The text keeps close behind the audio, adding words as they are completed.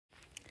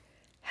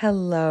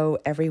Hello,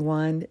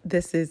 everyone.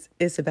 This is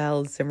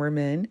Isabel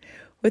Zimmerman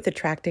with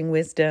Attracting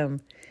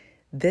Wisdom.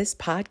 This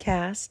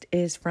podcast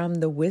is from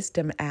the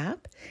Wisdom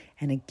app,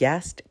 and a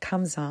guest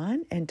comes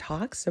on and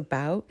talks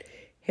about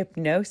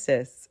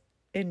hypnosis.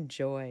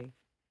 Enjoy.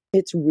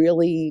 It's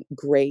really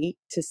great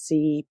to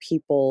see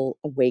people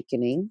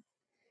awakening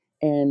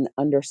and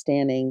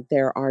understanding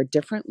there are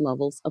different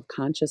levels of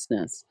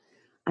consciousness.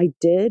 I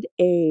did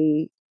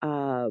a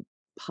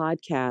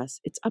podcast,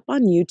 it's up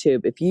on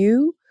YouTube. If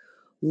you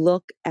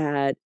look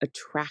at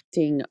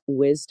Attracting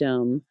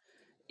Wisdom,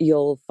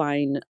 you'll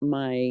find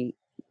my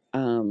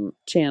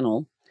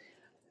channel,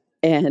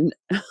 and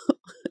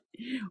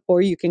or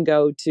you can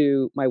go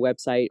to my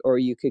website, or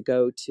you could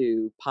go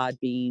to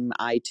Podbeam,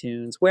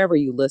 iTunes, wherever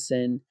you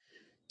listen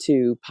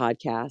to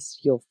podcasts.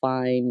 You'll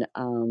find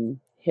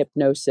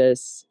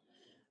hypnosis,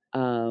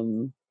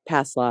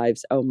 past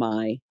lives, oh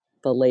my,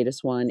 the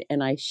latest one,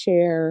 and I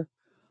share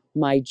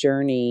my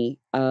journey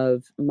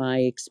of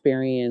my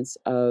experience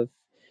of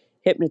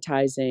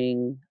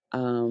hypnotizing,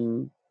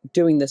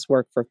 doing this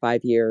work for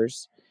 5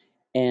 years,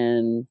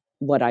 and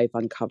what I've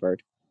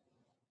uncovered.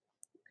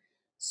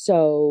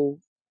 So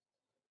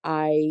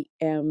I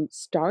am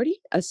starting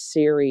a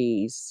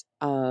series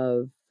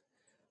of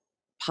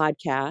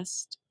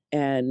podcasts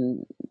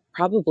and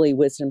probably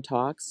wisdom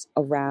talks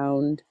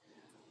around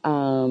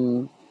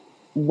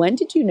when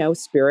did you know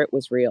spirit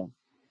was real?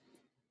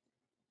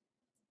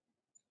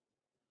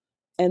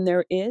 And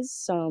there is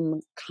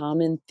some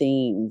common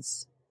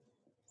themes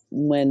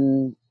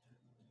when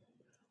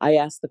I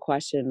ask the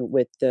question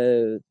with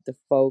the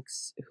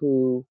folks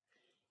who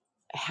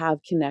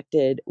have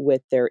connected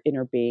with their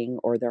inner being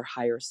or their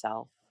higher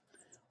self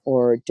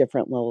or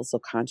different levels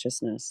of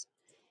consciousness.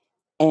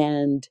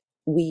 And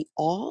we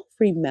all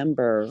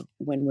remember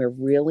when we're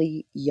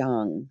really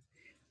young,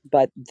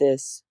 but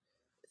this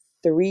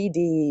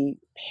 3D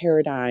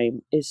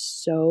paradigm is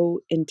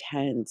so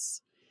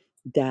intense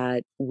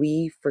that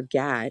we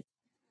forget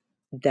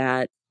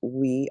that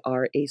we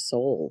are a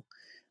soul,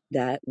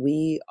 that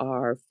we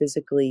are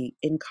physically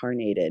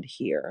incarnated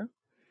here,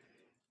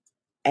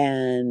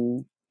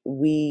 and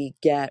we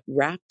get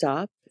wrapped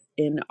up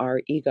in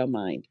our ego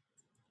mind.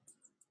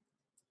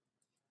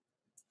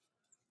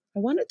 I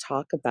want to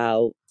talk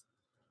about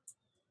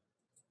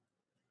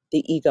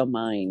the ego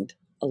mind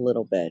a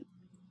little bit.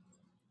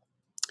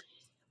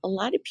 A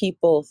lot of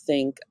people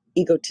think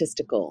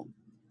egotistical,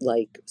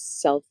 like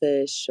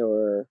selfish,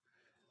 or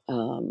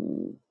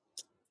um,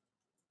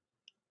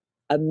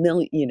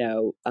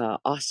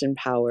 Austin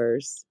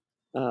Powers,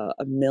 $1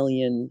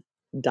 million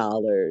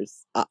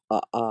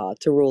to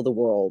rule the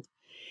world.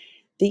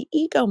 The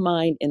ego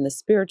mind in the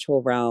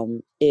spiritual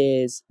realm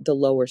is the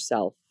lower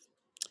self.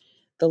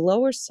 The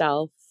lower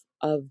self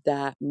of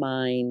that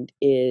mind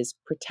is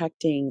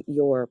protecting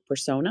your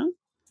persona.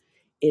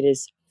 It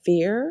is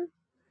fear,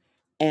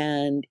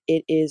 and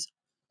it is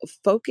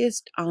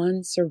focused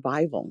on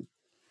survival.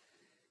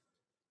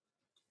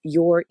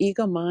 Your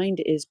ego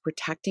mind is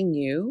protecting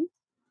you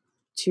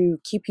to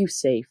keep you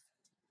safe.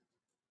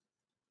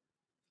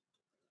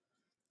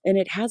 And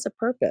it has a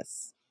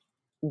purpose,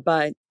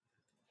 but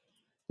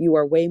you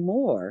are way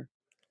more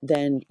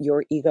than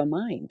your ego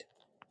mind.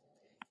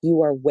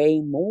 You are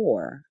way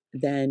more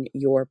than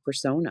your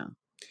persona.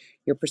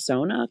 Your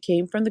persona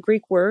came from the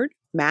Greek word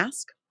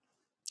mask.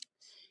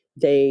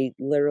 They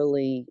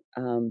literally,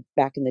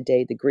 back in the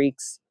day, the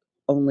Greeks,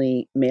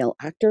 only male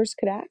actors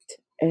could act.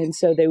 And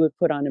so they would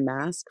put on a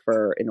mask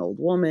for an old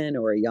woman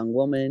or a young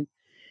woman,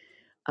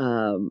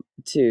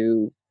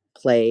 to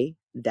play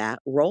that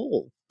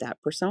role, that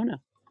persona.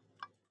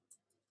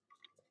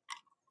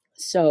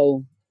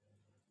 So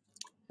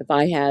if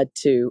I had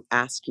to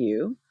ask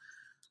you,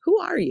 who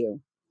are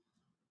you?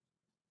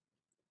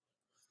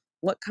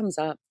 What comes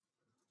up?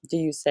 Do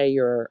you say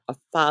you're a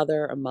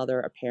father, a mother,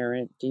 a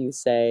parent? Do you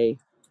say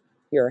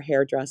you're a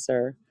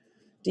hairdresser?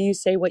 Do you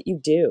say what you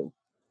do?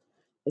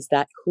 Is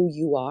that who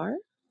you are?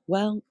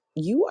 Well,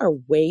 you are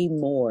way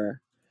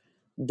more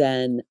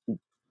than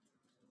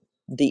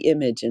the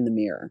image in the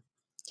mirror.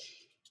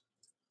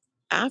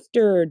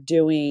 After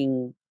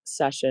doing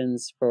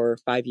sessions for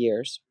 5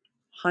 years,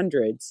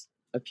 hundreds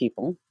of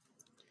people,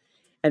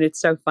 and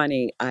it's so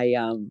funny. I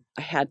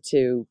had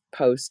to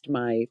post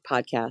my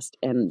podcast,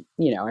 and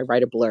I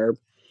write a blurb,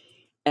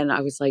 and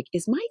I was like,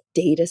 is my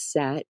data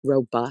set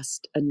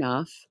robust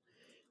enough?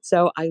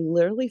 So I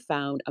literally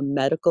found a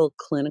medical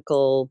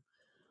clinical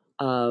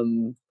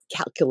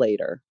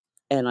calculator,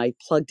 and I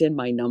plugged in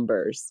my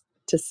numbers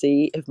to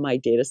see if my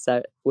data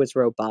set was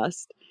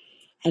robust.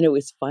 And it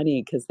was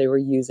funny because they were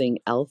using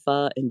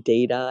alpha and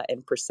data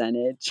and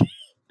percentage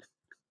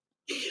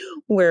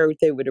where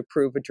they would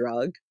approve a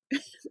drug.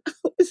 It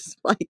was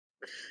like,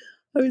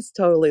 I was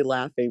totally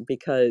laughing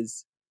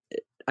because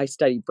I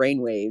study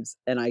brain waves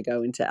and I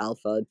go into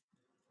alpha,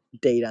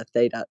 data,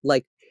 theta.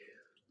 Like,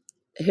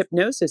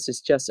 hypnosis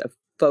is just a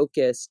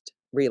focused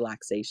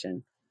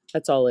relaxation.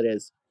 That's all it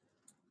is.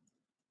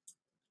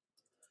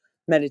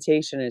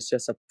 Meditation is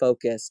just a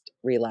focused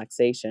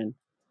relaxation.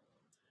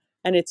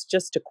 And it's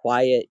just to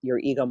quiet your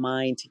ego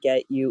mind to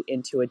get you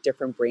into a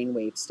different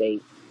brainwave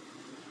state.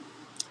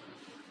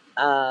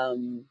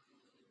 Um,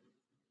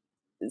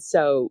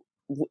 so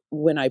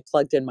when I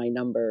plugged in my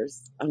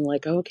numbers, I'm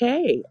like,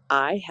 okay,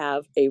 I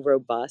have a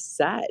robust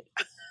set.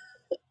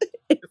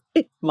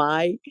 if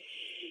my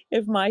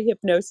if my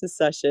hypnosis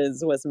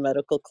sessions was a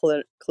medical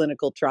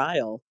clinical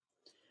trial,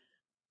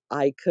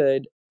 I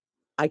could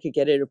I could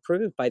get it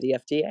approved by the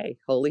FDA.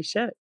 Holy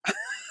shit.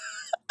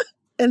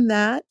 And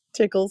that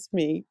tickles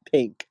me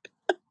pink.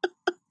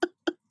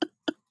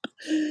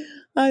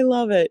 I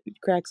love it.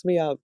 It cracks me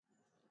up.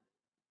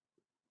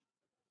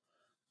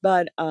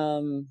 But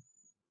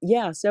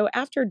yeah, so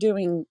after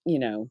doing,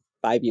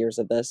 5 years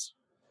of this,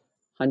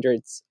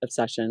 hundreds of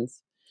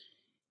sessions,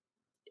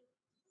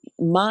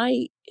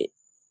 my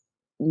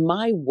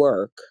my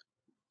work,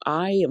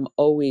 I am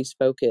always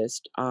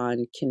focused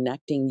on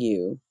connecting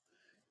you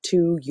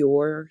to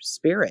your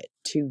spirit,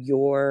 to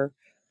your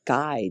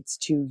guides,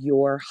 to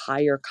your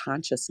higher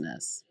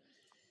consciousness.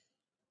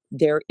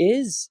 There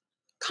is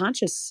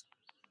conscious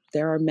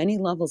there are many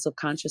levels of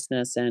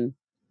consciousness, and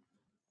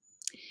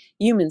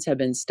humans have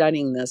been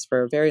studying this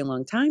for a very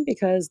long time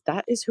because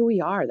that is who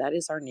we are, that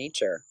is our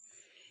nature.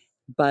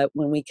 But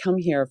when we come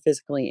here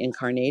physically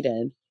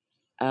incarnated,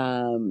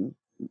 um,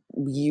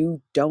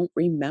 you don't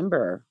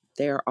remember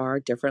there are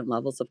different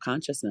levels of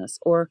consciousness.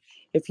 Or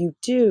if you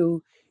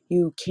do,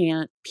 you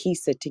can't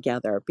piece it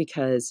together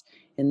because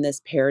in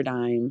this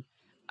paradigm,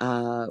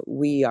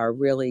 we are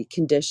really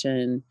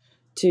conditioned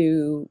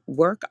to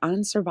work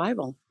on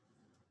survival.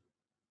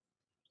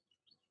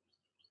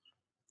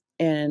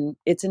 And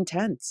it's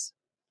intense.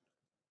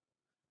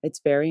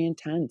 It's very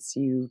intense.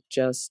 You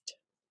just,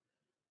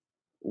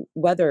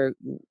 whether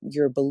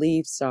your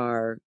beliefs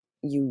are,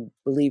 you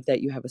believe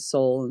that you have a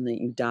soul and that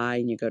you die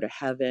and you go to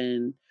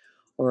heaven,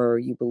 or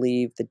you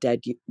believe the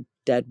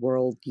dead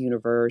world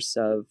universe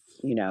of,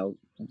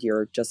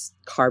 you're just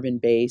carbon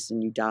based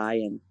and you die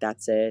and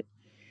that's it.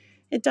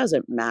 It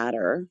doesn't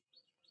matter.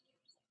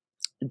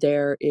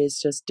 There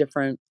is just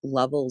different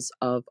levels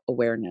of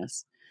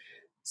awareness.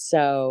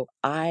 So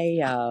I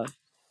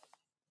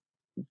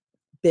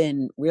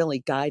been really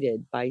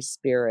guided by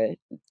spirit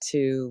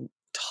to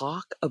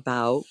talk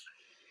about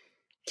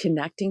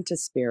connecting to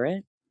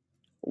spirit,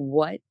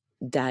 what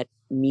that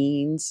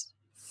means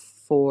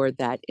for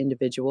that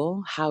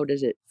individual. How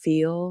does it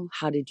feel?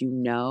 How did you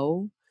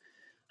know?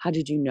 How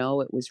did you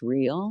know it was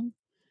real?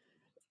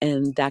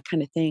 And that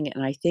kind of thing.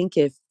 And I think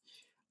if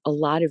a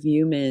lot of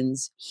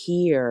humans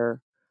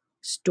hear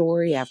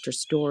story after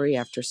story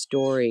after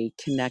story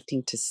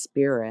connecting to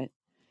spirit,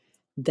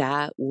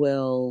 that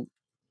will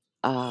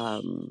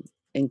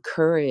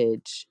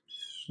encourage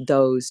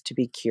those to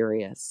be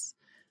curious,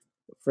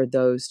 for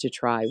those to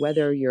try,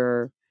 whether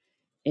you're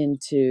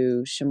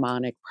into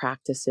shamanic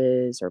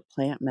practices or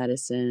plant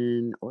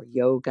medicine or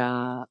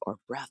yoga or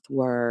breath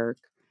work.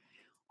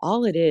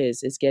 All it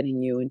is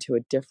getting you into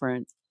a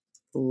different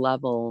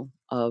level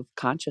of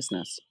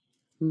consciousness.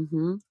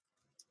 hmm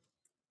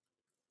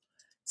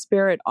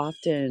Spirit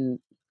often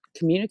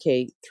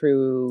communicate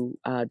through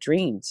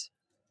dreams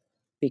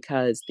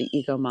because the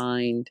ego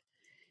mind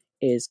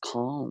is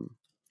calm,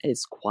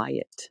 is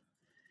quiet.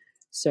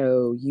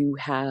 So you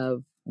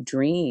have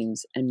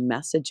dreams and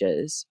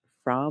messages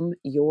from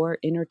your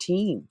inner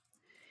team.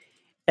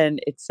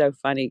 And it's so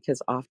funny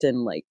because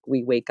often, like,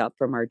 we wake up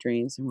from our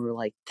dreams and we're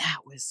like, that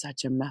was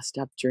such a messed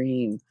up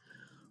dream.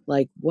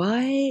 Like,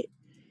 what?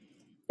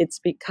 It's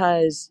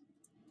because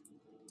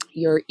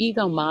your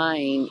ego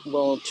mind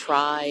will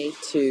try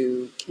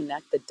to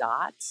connect the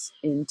dots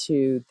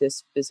into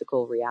this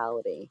physical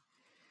reality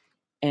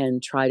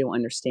and try to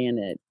understand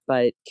it.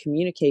 But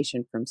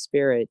communication from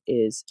spirit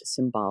is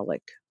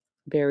symbolic,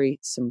 very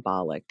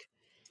symbolic.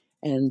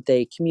 And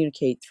they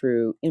communicate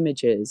through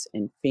images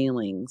and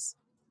feelings,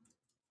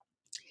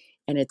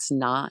 and it's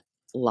not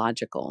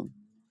logical.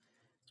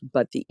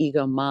 But the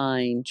ego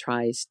mind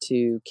tries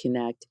to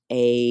connect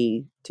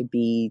A to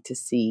B to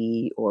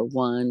C, or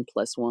 1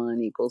 plus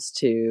 1 equals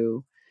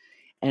 2.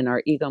 And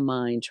our ego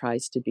mind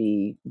tries to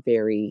be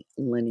very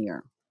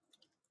linear.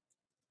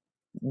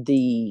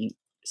 The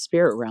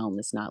spirit realm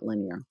is not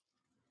linear.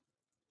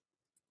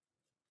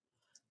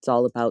 It's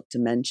all about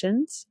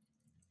dimensions.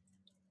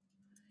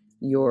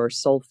 Your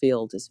soul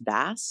field is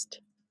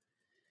vast.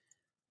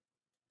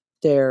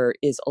 There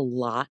is a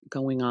lot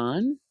going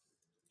on.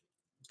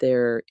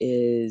 There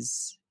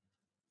is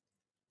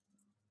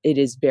It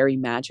is very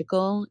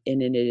magical,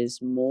 and it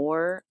is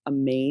more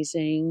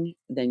amazing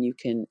than you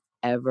can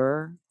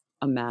ever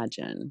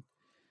imagine.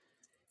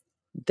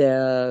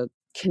 The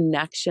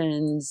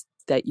connections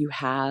that you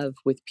have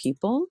with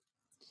people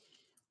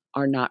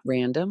are not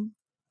random,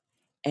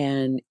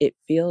 and it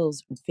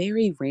feels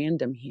very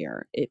random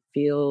here. It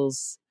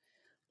feels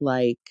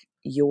like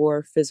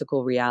your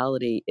physical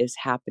reality is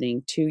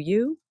happening to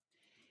you.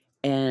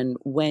 And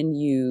when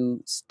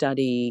you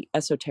study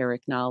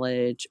esoteric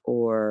knowledge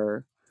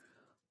or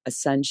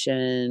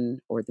ascension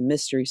or the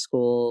mystery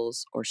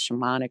schools or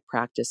shamanic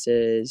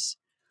practices,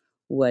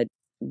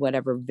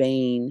 whatever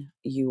vein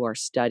you are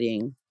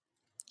studying,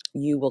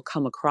 you will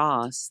come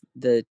across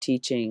the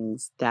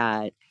teachings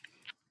that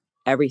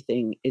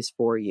everything is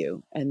for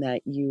you and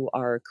that you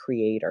are a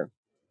creator.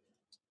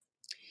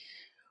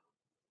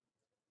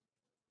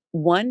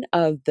 One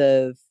of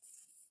the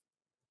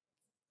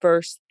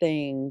first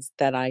things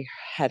that I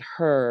had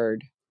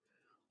heard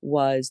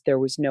was there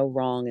was no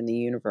wrong in the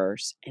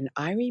universe. And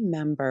I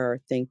remember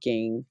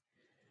thinking,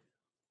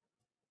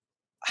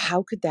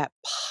 how could that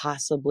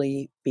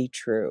possibly be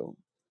true?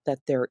 That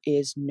there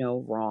is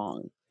no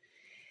wrong.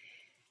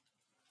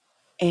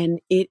 And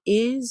it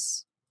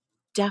is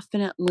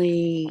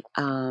definitely,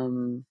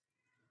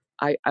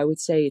 I would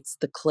say it's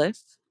the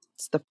cliff.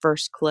 It's the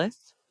first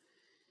cliff.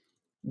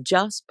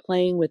 Just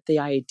playing with the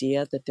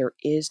idea that there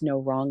is no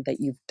wrong, that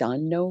you've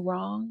done no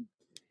wrong,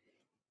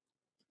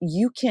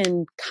 you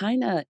can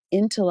kind of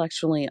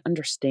intellectually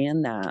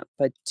understand that,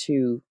 but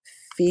to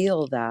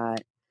feel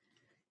that,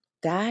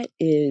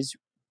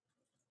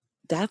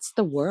 that's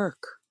the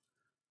work.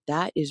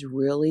 That is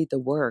really the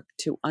work,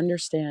 to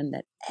understand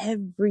that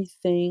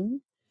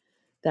everything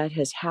that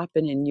has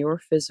happened in your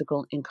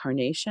physical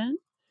incarnation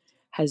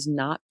has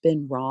not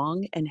been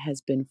wrong and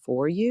has been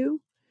for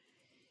you.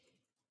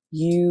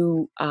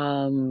 You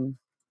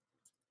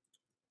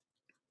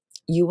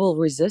will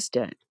resist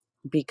it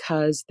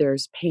because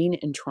there's pain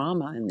and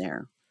trauma in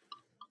there.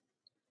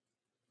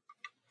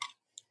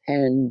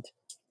 And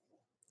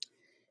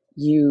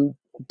you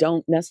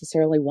don't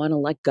necessarily want to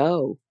let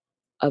go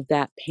of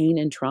that pain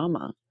and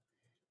trauma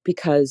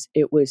because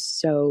it was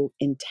so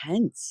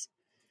intense.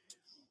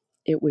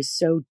 It was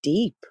so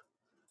deep.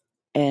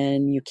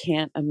 And you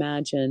can't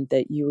imagine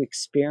that you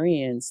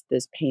experience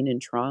this pain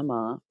and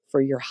trauma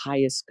for your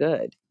highest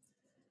good,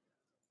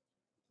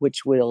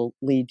 which will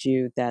lead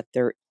you that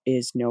there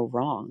is no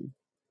wrong.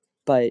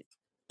 But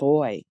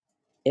boy,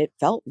 it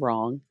felt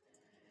wrong.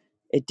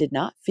 It did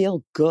not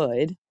feel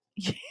good,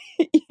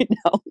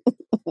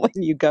 when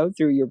you go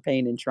through your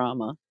pain and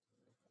trauma.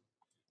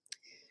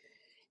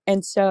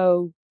 And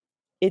so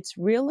it's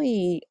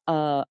really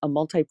a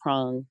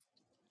multi-pronged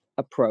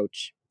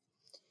approach.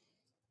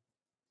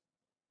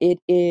 It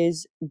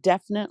is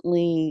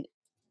definitely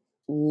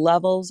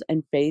levels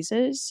and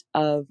phases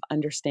of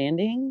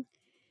understanding,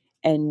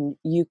 and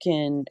you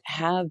can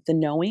have the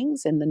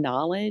knowings and the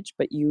knowledge,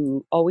 but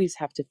you always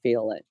have to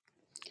feel it.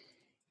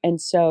 And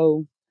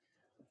so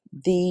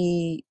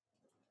the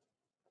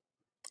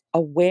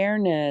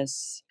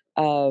awareness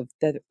of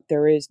that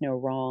there is no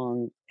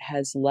wrong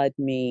has led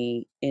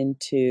me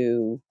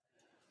into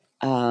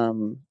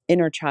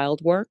inner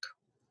child work.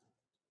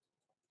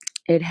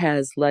 It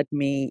has led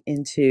me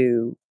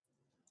into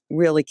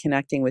really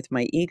connecting with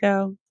my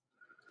ego,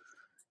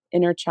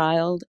 inner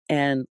child,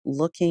 and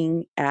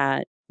looking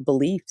at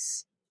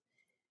beliefs.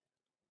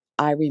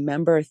 I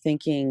remember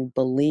thinking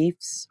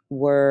beliefs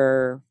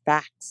were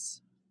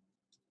facts.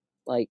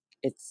 Like,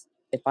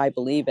 if I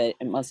believe it,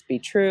 it must be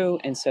true,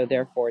 and so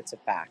therefore it's a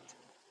fact.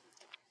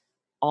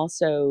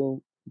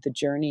 Also, the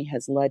journey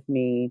has led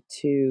me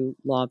to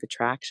law of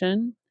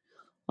attraction.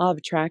 Law of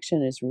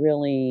attraction is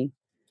really,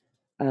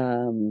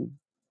 um,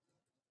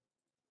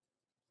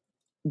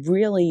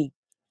 really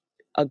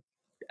a,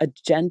 a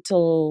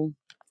gentle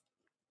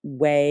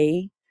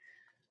way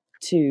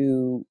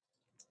to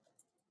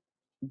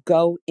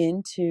go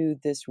into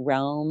this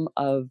realm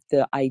of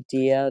the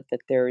idea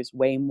that there is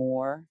way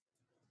more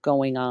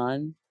going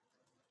on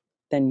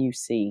than you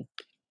see.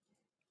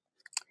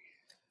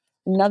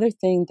 Another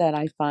thing that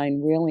I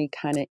find really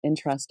kind of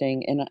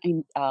interesting, and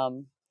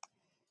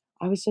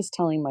I was just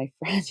telling my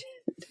friend,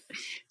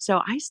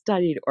 so I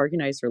studied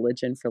organized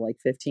religion for like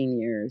 15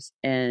 years,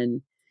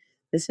 and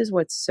this is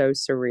what's so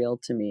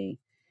surreal to me.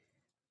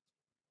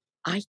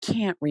 I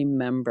can't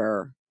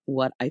remember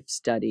what I've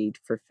studied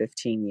for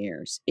 15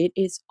 years. It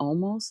is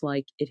almost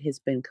like it has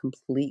been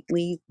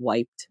completely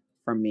wiped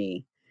from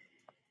me.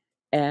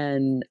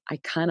 And I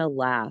kind of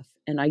laugh.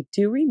 And I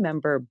do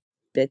remember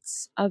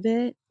bits of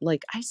it.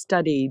 Like, I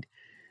studied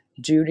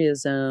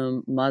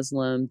Judaism,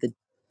 Muslim, the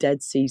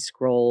Dead Sea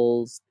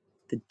Scrolls,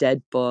 the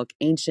Dead Book,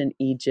 ancient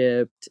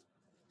Egypt,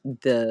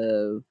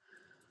 the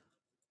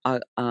uh,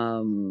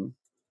 um,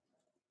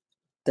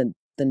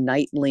 the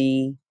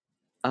nightly,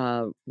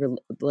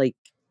 like,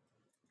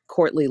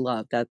 courtly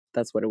love.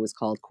 That's what it was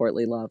called,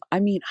 courtly love. I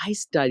mean, I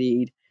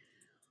studied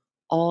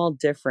all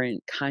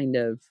different kind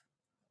of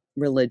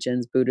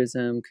religions,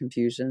 Buddhism,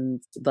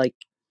 Confucian. Like,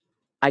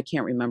 I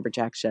can't remember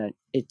jack shit.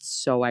 It's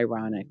so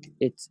ironic.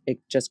 It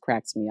just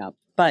cracks me up.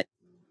 But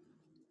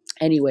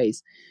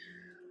anyways,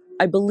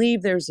 I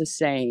believe there's a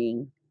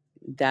saying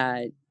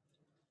that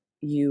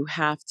you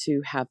have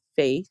to have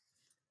faith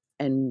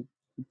and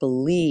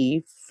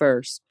believe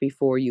first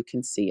before you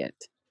can see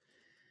it.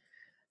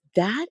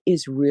 That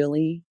is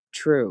really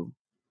true.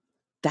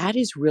 That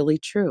is really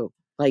true.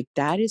 Like,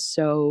 that is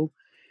so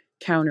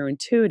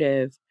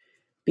counterintuitive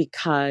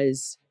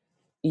because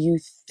you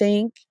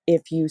think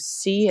if you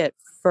see it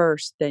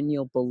first, then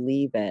you'll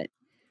believe it.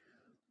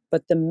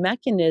 But the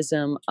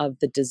mechanism of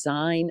the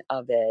design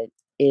of it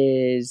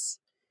is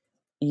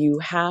you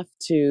have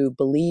to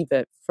believe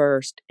it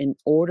first in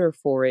order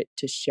for it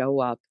to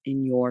show up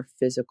in your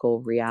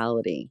physical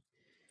reality.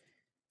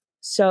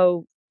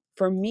 So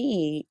for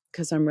me,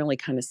 because I'm really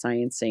kind of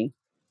sciencey,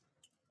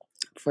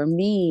 for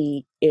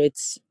me,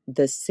 it's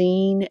the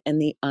seen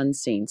and the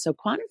unseen. So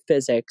quantum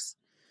physics,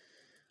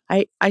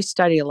 I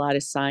study a lot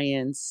of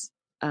science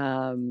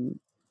um,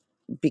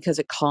 because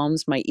it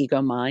calms my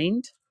ego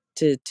mind.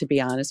 To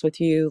be honest with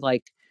you,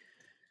 like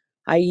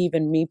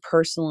me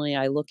personally,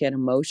 I look at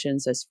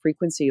emotions as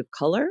frequency of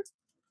color,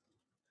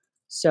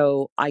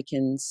 so I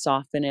can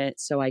soften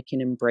it, so I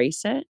can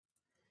embrace it.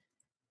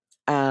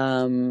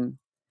 Um,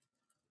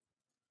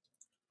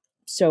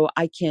 so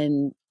I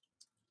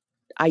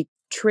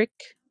trick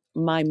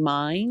my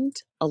mind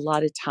a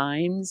lot of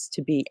times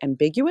to be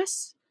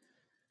ambiguous,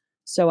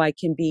 so I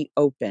can be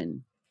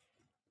open.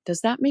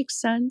 Does that make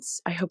sense?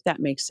 I hope that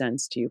makes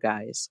sense to you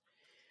guys.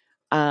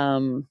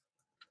 Um,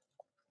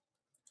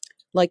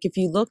 like if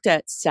you looked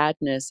at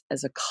sadness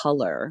as a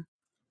color,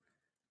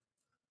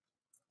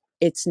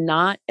 it's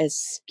not as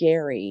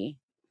scary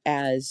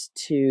as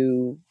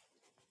to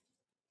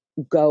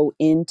go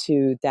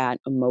into that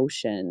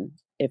emotion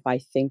if I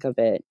think of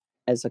it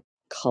as a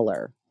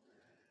color.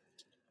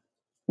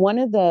 One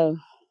of the,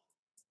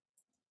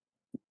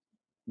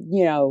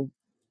 you know,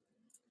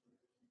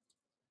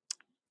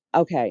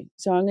 okay,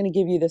 so I'm going to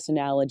give you this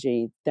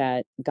analogy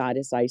that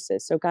Goddess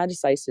Isis. So,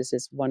 Goddess Isis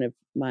is one of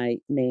my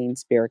main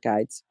spirit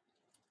guides.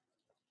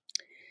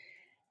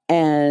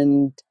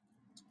 And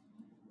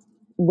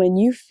when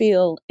you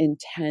feel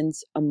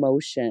intense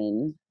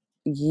emotion,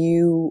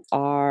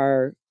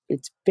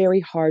 it's very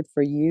hard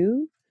for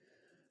you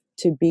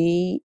to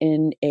be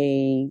in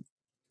a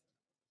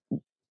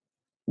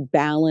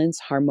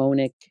balanced,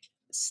 harmonic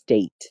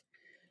state.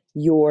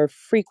 Your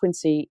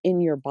frequency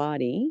in your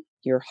body,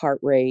 your heart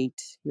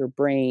rate, your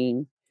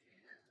brain,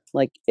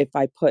 like if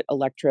I put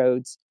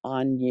electrodes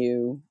on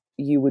you,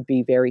 you would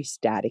be very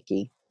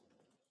staticky.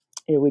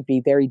 It would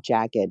be very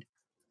jagged.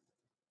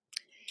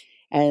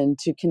 And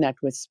to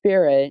connect with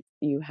spirit,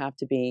 you have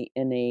to be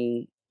in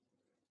a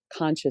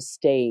conscious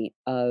state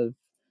of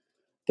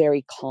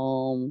very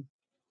calm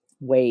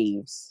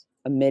waves,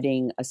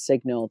 emitting a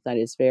signal that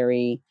is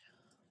very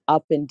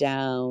up and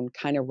down,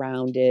 kind of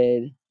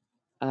rounded,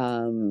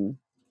 um,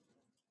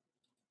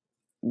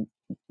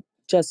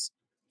 just,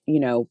 you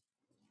know,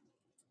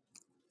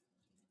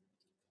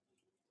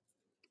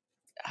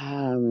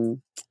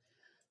 um,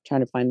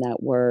 trying to find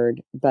that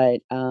word, but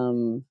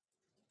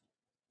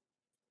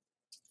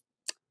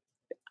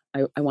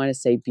I want to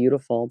say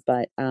beautiful,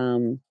 but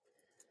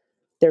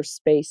they're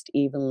spaced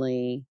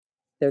evenly,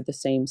 they're the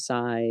same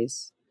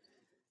size,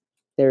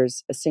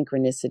 there's a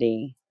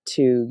synchronicity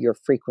to your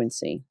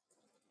frequency.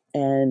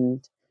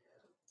 And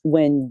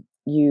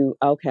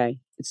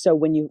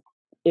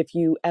if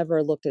you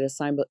ever looked at a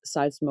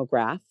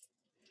seismograph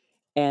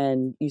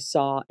and you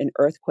saw an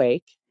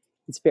earthquake,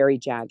 it's very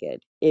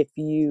jagged. If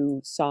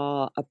you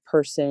saw a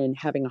person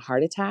having a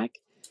heart attack,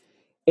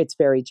 it's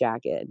very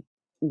jagged.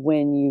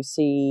 When you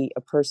see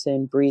a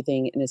person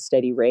breathing in a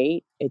steady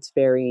rate, it's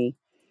very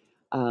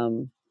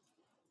um,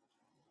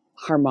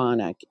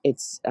 harmonic.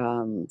 It's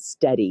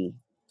steady.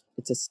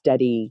 It's a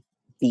steady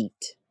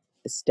beat,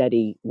 a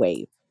steady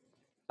wave.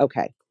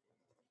 Okay.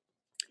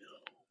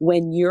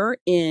 When you're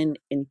in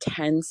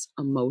intense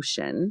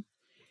emotion,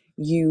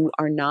 you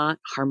are not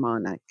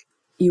harmonic.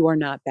 You are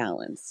not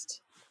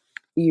balanced.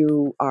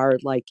 You are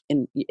like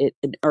in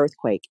an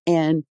earthquake.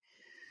 And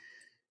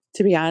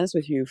to be honest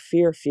with you,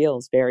 fear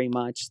feels very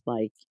much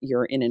like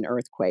you're in an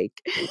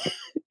earthquake,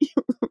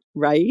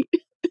 right?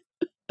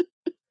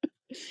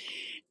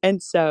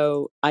 And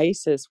so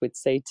Isis would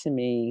say to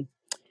me,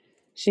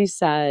 she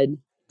said,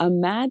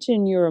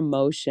 imagine your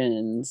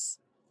emotions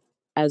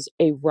as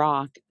a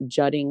rock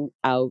jutting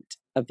out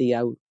of the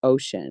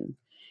ocean,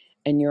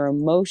 and your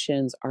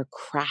emotions are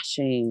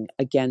crashing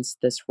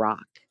against this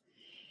rock.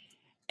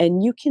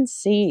 And you can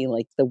see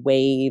like the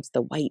waves,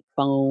 the white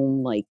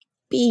foam, like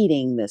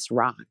beating this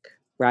rock,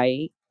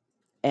 right?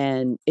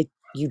 And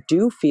you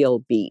do feel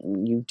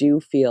beaten. You do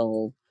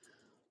feel,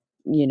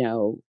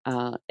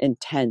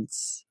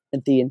 intense,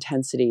 the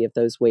intensity of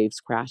those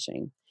waves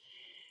crashing.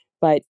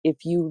 But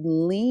if you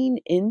lean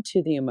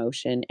into the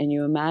emotion and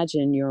you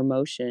imagine your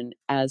emotion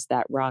as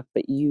that rock,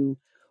 but you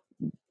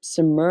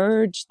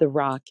submerge the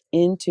rock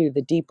into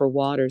the deeper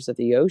waters of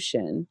the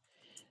ocean,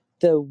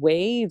 the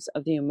waves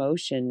of the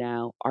emotion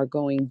now are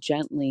going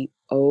gently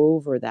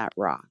over that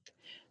rock.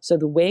 So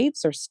the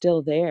waves are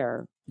still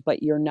there,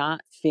 but you're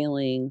not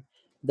feeling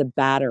the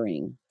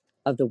battering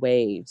of the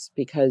waves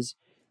because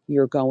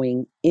you're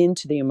going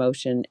into the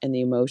emotion and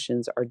the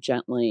emotions are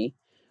gently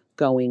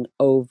going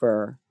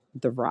over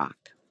the rock.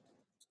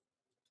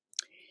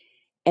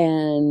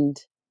 And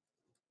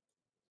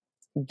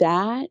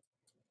that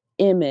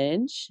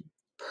image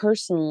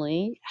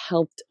personally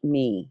helped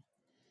me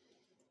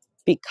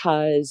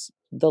because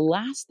the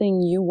last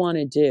thing you want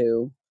to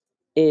do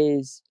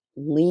is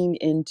lean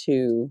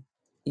into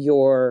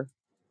your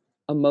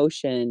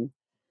emotion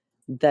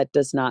that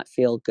does not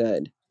feel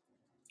good,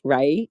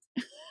 right?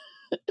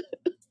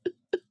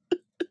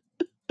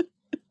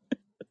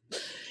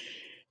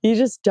 You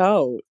just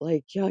don't.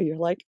 Like, you're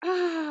like,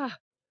 ah,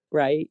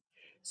 right?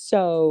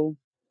 So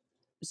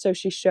so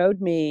she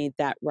showed me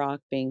that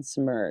rock being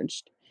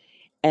submerged.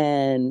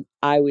 And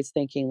I was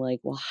thinking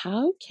like, well,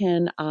 how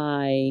can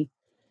I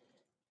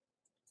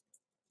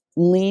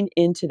lean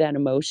into that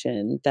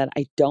emotion that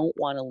I don't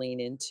want to lean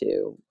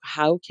into?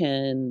 How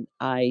can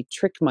I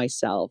trick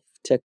myself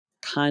to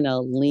kind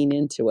of lean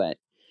into it?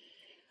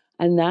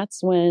 And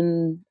that's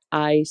when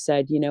I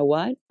said, you know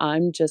what?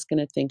 I'm just going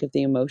to think of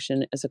the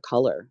emotion as a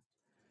color.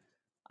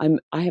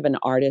 I have an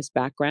artist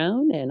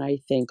background and I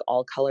think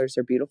all colors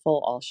are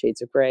beautiful, all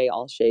shades of gray,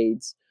 all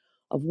shades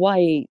of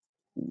white,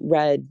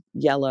 red,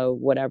 yellow,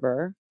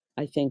 whatever.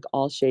 I think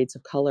all shades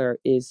of color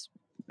is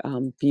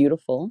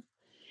beautiful.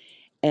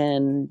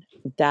 And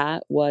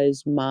that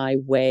was my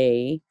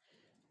way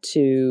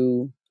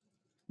to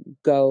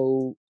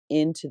go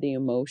into the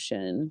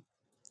emotion,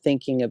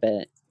 thinking of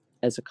it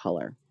as a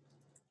color.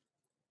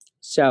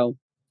 So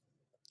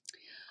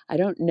I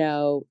don't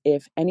know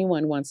if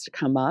anyone wants to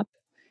come up.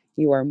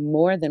 You are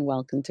more than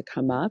welcome to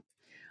come up.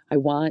 I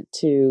want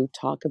to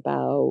talk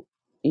about,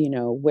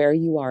 where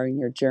you are in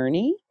your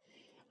journey.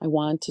 I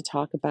want to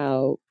talk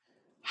about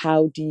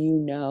how do you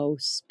know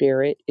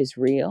spirit is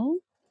real?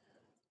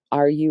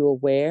 Are you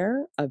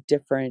aware of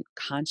different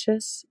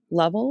conscious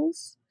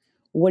levels?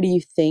 What do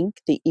you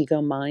think the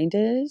ego mind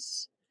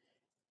is?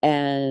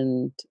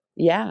 And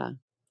yeah,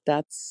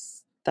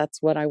 that's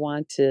what I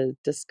want to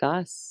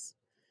discuss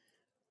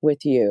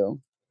with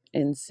you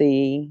and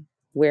see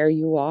where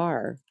you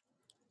are.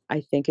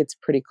 I think it's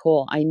pretty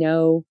cool. I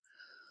know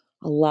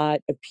a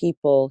lot of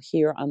people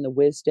here on the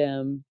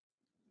wisdom.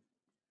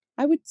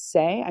 I would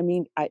say,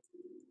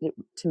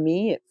 to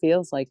me, it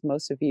feels like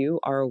most of you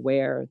are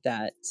aware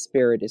that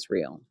spirit is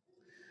real,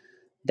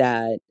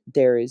 that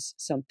there is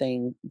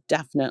something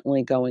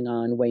definitely going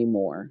on way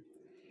more.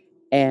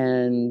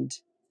 And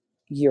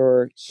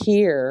you're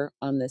here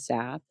on this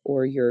app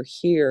or you're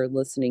here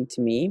listening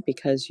to me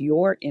because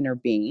your inner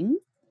being,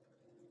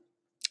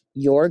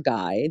 your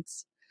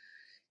guides,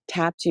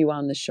 tapped you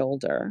on the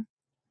shoulder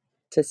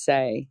to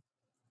say,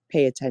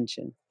 pay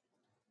attention.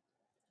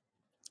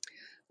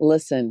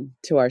 Listen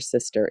to our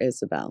sister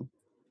Isabel.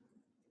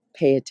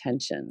 Pay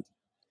attention.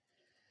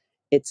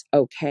 It's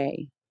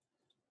okay.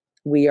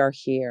 We are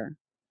here.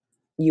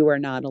 You are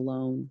not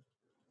alone.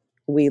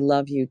 We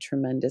love you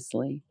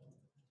tremendously.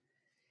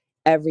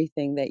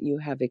 Everything that you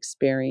have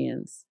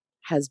experienced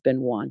has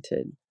been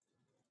wanted.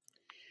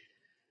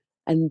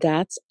 And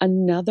that's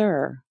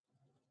another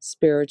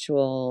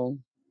spiritual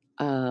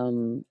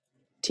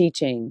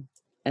teaching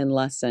and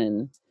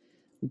lesson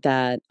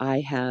that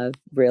I have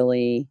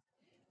really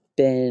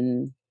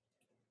been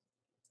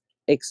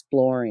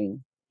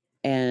exploring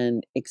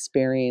and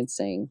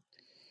experiencing.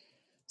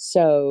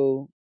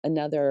 So,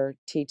 another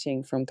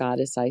teaching from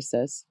Goddess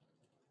Isis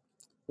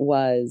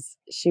was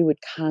she would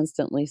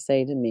constantly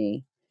say to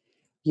me,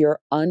 your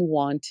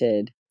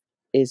unwanted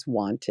is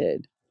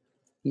wanted.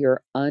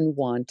 Your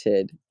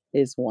unwanted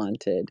is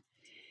wanted.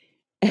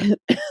 And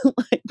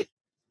like,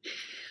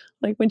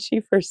 like when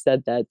she first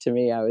said that to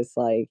me, I was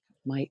like,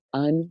 my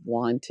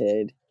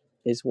unwanted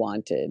is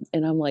wanted.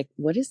 And I'm like,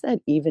 what does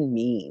that even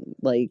mean?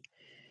 Like,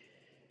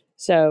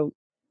 so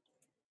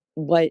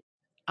what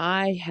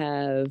I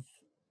have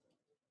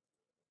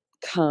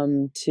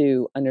come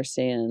to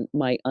understand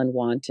my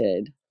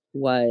unwanted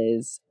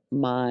was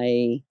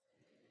my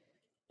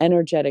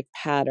energetic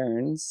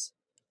patterns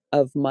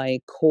of my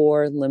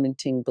core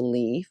limiting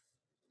belief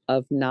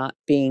of not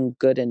being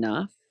good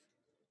enough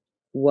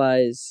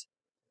was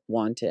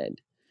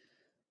wanted.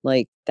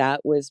 Like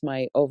that was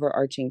my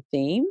overarching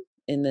theme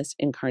in this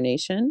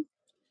incarnation,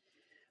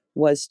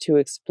 was to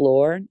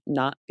explore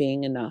not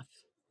being enough.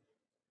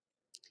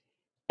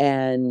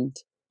 And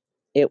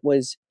it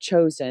was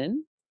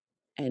chosen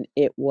and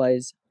it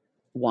was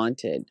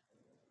wanted.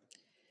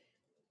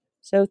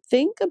 So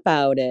think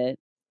about it.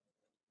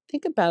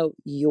 Think about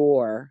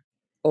your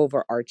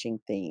overarching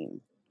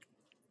theme.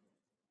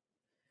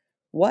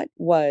 What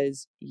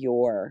was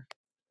your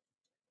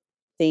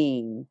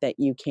theme that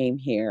you came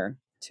here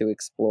to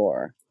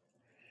explore?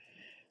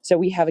 So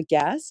we have a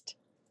guest.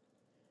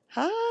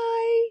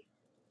 Hi.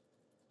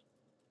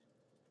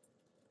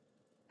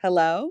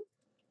 Hello.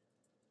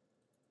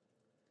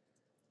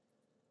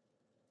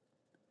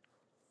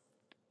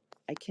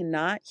 I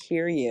cannot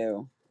hear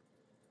you.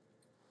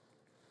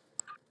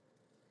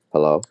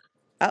 Hello?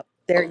 Oh,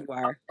 there you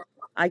are.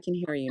 I can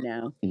hear you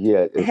now.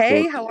 Yeah, as Hey,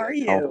 soon how are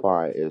I'm you?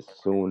 fine. As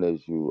soon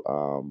as you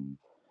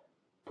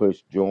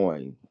push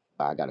join,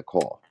 I got a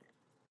call.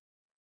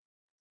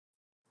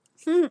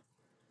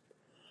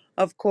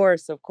 Of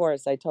course, of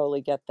course. I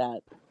totally get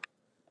that.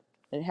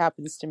 It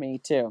happens to me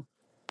too.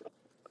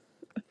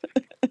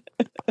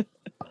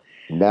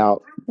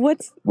 Now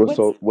what's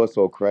What's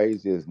so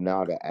crazy is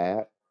now the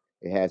app,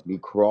 it has me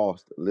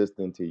crossed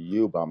listening to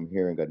you, but I'm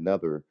hearing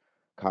another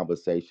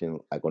conversation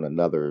like on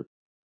another.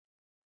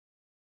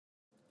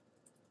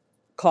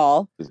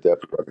 call? It's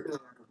definitely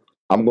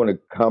I'm gonna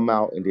come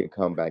out and then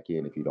come back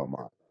in if you don't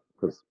mind.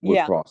 Because we're Yeah.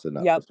 crossing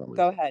up for Yep. some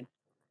Go reason. ahead.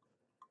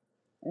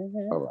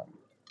 Mm-hmm. All right.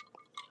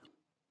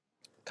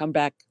 Come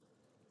back.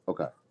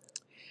 Okay.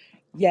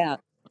 Yeah,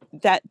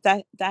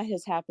 that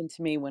has happened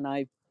to me when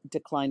I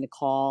declined a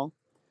call.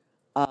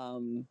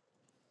 Um,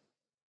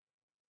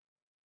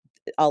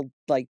 I'll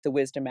like the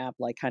wisdom app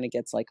like kind of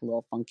gets like a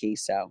little funky,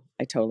 so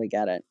I totally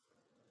get it.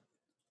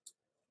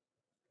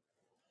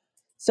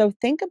 So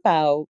think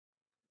about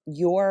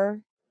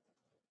your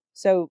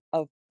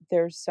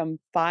there's some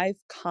five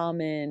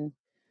common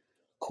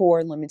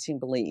core limiting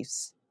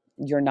beliefs.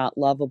 You're not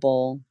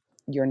lovable,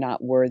 you're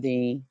not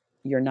worthy,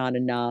 you're not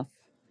enough.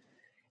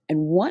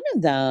 And one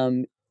of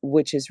them,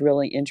 which is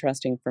really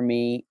interesting for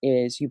me,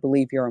 is you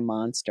believe you're a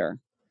monster.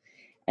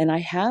 And I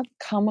have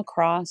come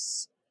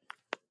across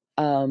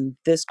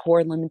this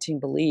core limiting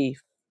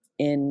belief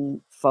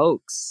in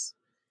folks,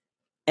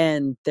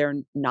 and they're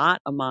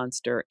not a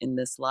monster in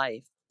this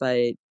life,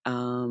 but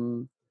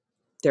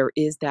there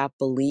is that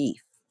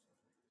belief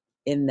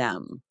in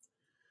them,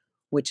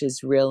 which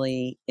is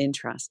really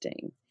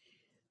interesting.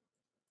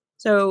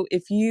 So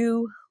if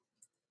you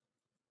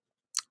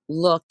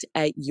looked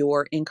at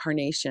your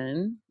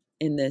incarnation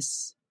in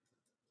this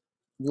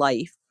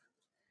life,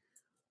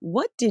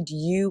 what did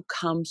you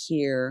come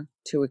here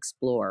to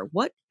explore?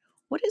 What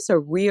is a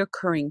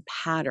reoccurring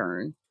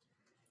pattern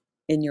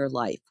in your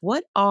life?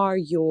 What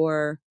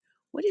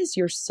is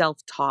your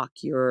self-talk,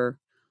 your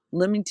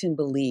limiting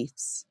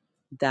beliefs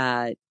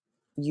that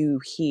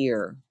you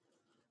hear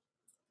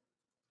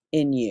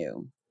in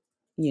you?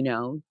 You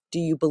know, do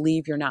you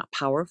believe you're not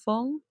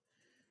powerful?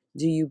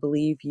 Do you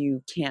believe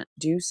you can't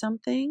do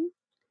something?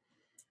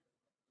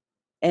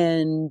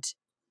 And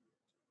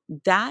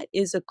that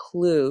is a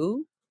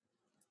clue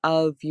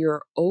of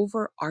your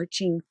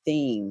overarching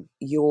theme.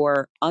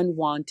 Your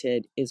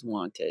unwanted is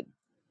wanted.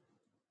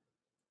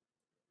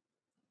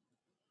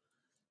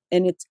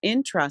 And it's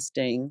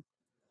interesting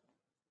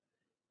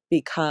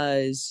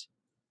because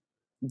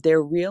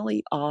there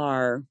really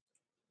are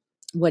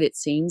what it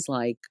seems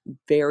like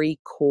very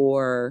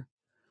core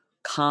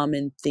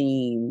common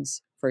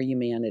themes for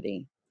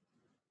humanity.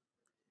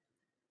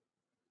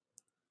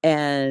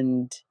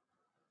 And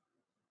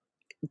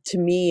to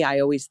me, I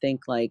always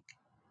think like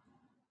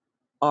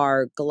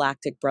our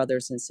galactic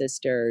brothers and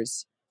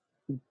sisters,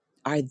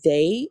 are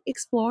they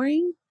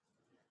exploring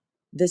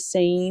the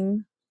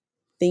same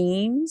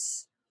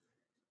themes?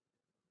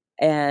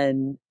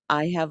 And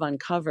I have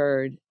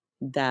uncovered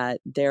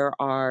that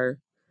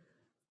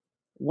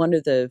one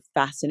of the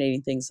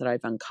fascinating things that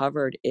I've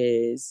uncovered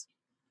is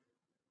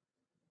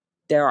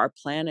there are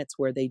planets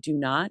where they do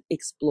not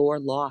explore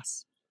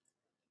loss.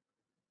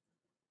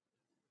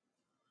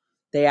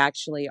 They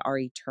actually are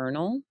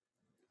eternal.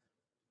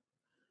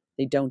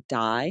 They don't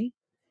die.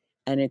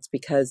 And it's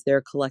because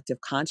their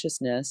collective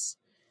consciousness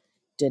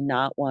did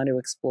not want to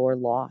explore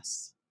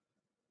loss.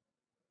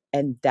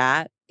 And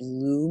that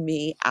blew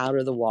me out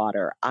of the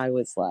water. I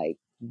was like,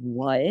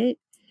 what?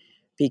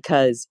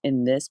 Because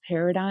in this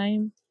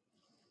paradigm,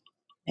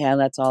 and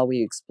that's all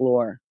we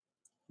explore: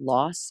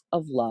 loss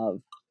of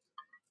love,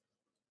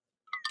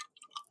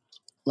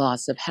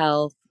 loss of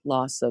health,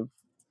 loss of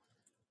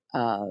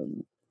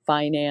um,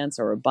 finance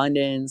or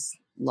abundance,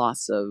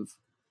 loss of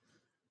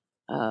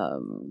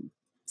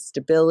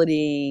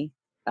stability.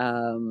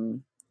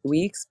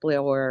 We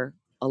explore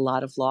a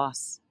lot of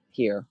loss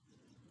here.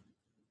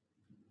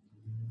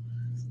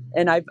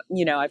 And I've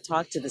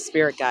talked to the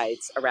spirit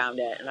guides around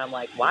it, and I'm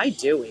like, why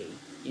do we?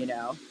 You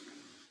know,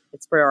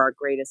 it's for our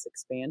greatest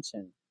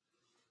expansion.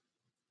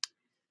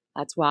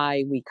 That's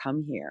why we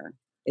come here.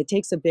 It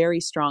takes a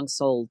very strong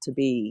soul to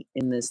be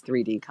in this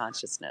 3D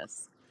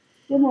consciousness.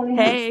 Good morning,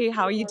 honey. Hey,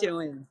 how are you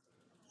doing?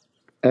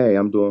 Hey,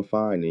 I'm doing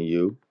fine, and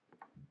you?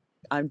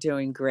 I'm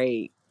doing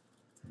great.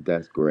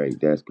 That's great.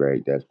 That's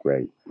great. That's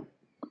great.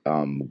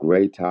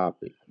 Great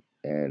topic,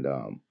 and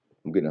I'm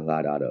getting a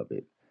lot out of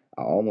it.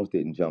 I almost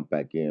didn't jump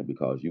back in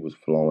because you was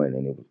flowing,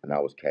 and I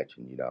was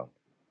catching.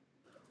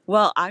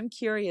 Well, I'm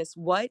curious,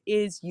 what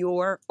is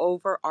your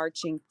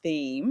overarching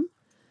theme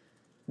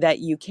that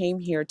you came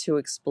here to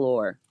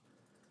explore?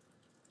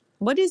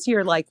 What is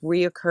your like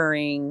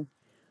reoccurring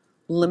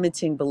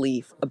limiting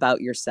belief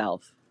about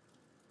yourself?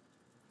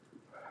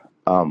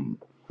 Um,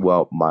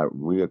 well, my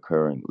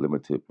reoccurring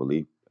limited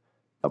belief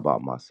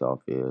about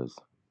myself is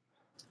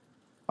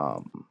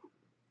um,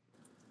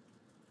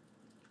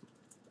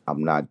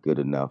 I'm not good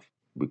enough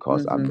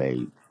because I Mm-hmm.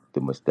 made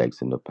the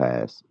mistakes in the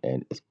past,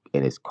 and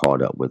it's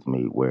caught up with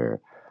me where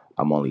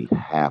I'm only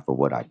half of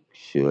what I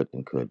should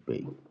and could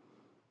be.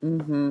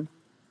 Mm-hmm.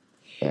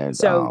 And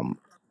So,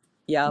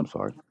 yeah. I'm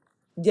sorry.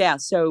 Yeah,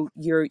 so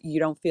you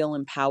don't feel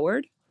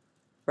empowered,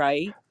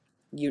 right?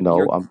 You No,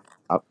 you're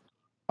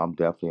I'm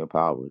definitely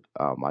empowered.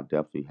 I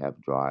definitely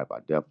have drive. I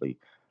definitely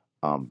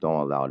don't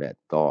allow that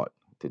thought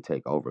to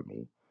take over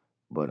me.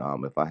 But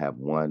if I have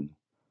one,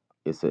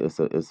 it's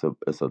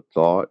a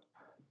thought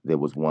that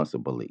was once a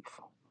belief.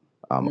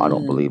 I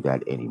don't mm, believe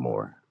that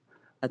anymore.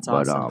 that's But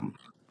awesome.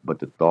 but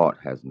the thought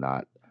has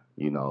not.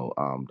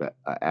 That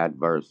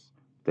adverse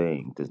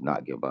thing does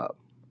not give up.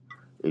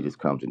 It just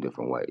comes in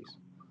different ways.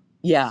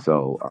 Yeah.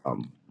 So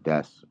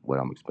that's what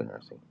I'm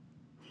experiencing.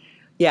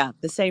 Yeah,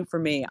 the same for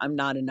me. I'm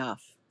not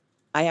enough.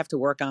 I have to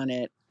work on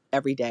it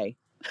every day.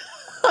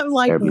 I'm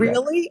like, every day.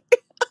 really?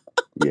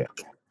 Yeah,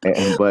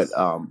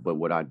 but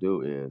what I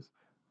do is,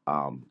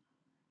 um,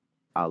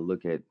 I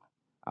look at,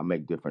 I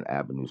make different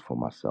avenues for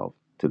myself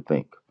to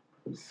think.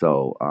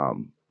 So,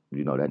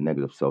 that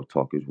negative self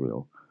talk is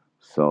real.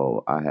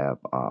 So I have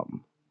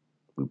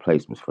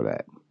replacements for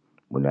that.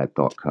 When that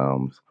thought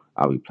comes,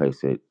 I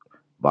replace it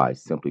by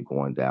simply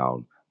going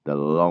down the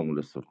long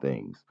list of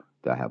things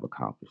that I have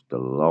accomplished, the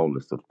long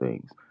list of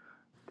things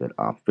that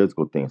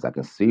physical things I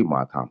can see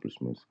my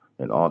accomplishments,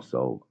 and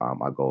also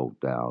I go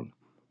down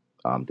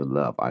the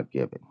love I've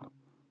given.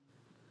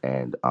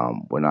 And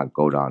when I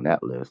go down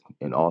that list,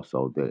 and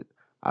also that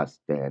I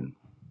stand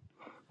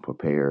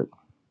prepared,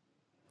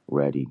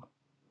 ready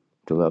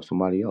to love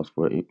somebody else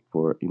for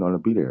to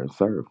be there and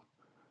serve.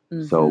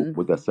 So Mm-hmm.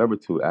 with that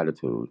servitude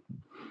attitude,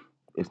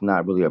 it's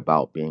not really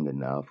about being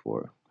enough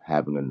or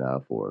having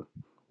enough or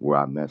where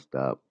I messed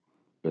up.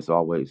 It's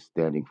always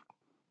standing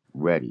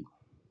ready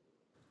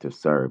to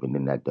serve, and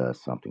then that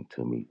does something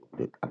to me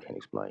that I can't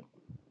explain.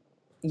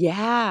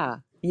 Yeah.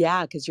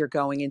 Yeah. Because you're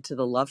going into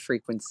the love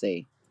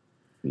frequency,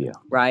 Yeah,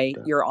 right?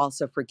 de- You're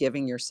also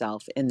forgiving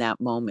yourself in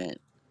that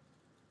moment,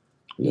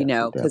 yes,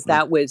 because definitely.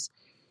 that was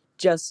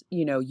just,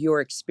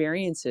 your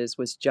experiences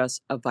was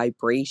just a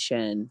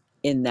vibration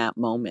in that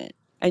moment.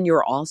 And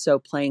you're also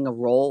playing a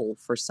role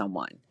for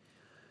someone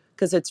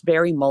because it's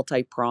very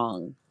multi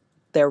pronged.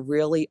 There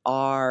really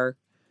are,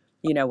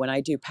 when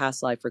I do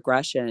past life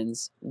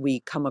regressions,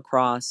 we come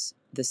across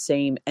the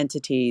same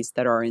entities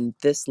that are in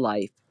this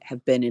life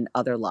have been in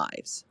other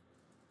lives,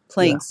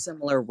 Yeah, playing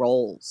similar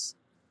roles.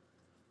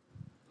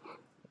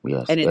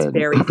 yes, And it's and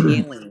very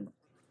healing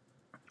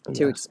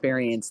to yes.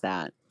 experience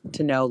that,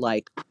 to know,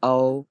 like,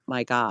 oh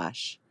my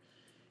gosh,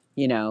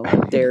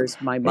 there's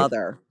my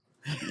mother.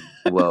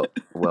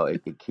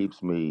 It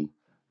keeps me.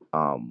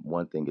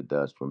 One thing it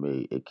does for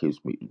me, it keeps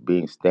me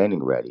being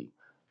standing ready.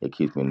 It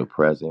keeps me in the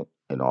present,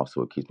 and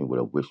also it keeps me with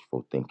a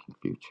wishful thinking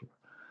future.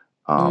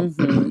 Um,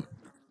 Mm-hmm.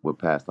 with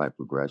past life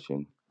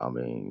regression, I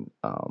mean,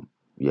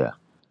 yeah,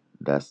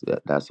 that's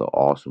an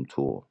awesome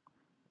tool.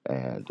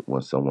 And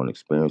when someone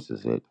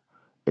experiences it,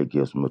 it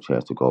gives them a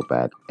chance to go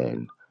back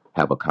and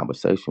have a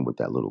conversation with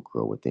that little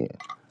girl within,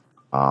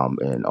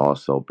 and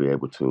also be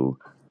able to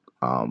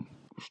um,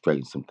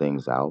 straighten some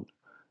things out,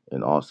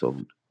 and also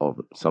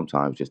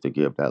sometimes just to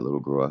give that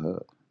little girl a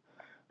hug.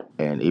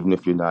 And even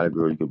if you're not a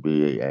girl, you could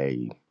be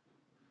a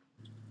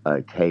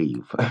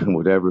cave,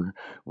 whatever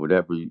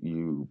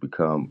you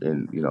become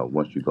in,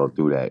 once you go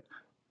through that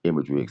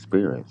imagery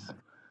experience.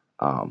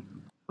 Um,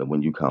 but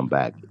when you come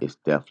back, it's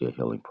definitely a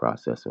healing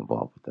process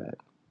involved with that.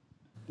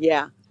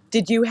 Yeah.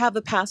 Did you have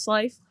a past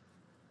life?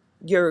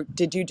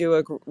 Did you do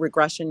a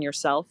regression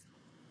yourself?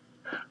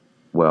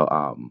 Well,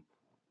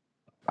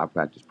 I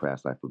practice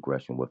past life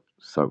regression with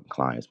certain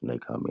clients when they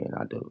come in.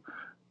 I do,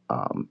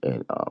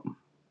 and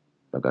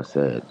like I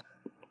said,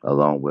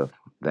 along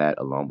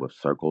with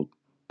circle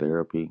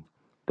therapy,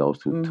 those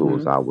two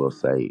tools, Mm-hmm. I will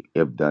say,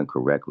 if done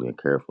correctly and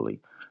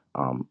carefully,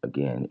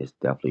 again, it's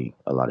definitely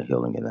a lot of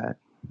healing in that.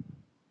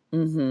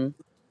 Mm-hmm.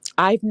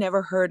 I've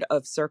never heard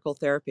of circle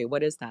therapy.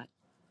 What is that?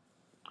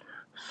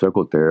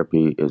 Circle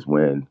therapy is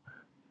when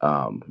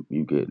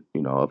you get,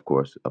 of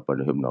course, up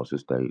under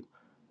hypnosis state,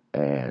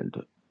 and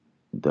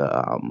the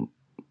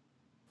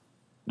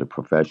the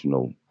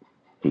professional,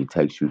 he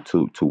takes you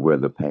to where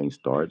the pain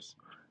starts,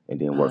 and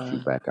then works you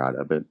Uh, back out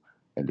of it,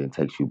 and then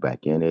takes you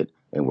back in it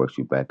and works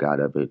you back out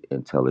of it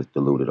until it's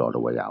diluted all the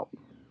way out.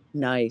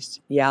 nice.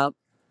 Yep.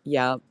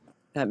 Yep.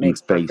 That You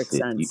makes perfect face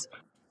it. sense.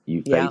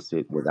 You Yep. face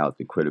it without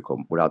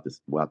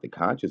the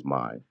conscious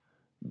mind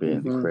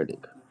being the Mm-hmm.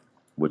 critic,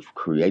 which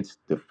creates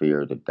the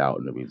fear, the doubt,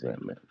 and the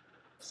resentment.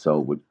 So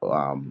with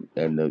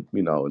and the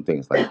and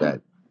things like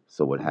that.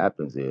 So what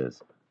happens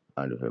is,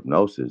 under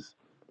hypnosis,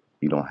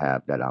 you don't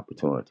have that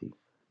opportunity.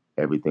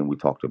 Everything we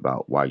talked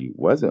about while you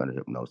wasn't under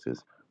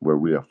hypnosis, we're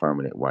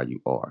reaffirming it while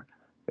you are.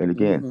 And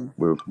again, Mm-hmm.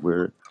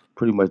 we're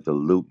pretty much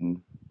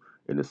diluting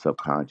in the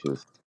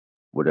subconscious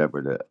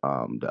whatever the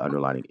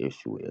underlying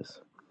issue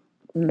is.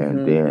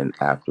 And Mm-hmm. then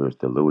after it's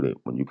diluted,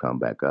 when you come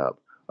back up,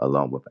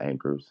 along with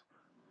anchors,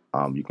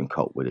 you can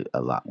cope with it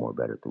a lot more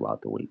better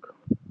throughout the week.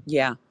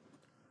 Yeah.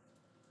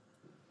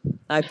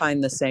 I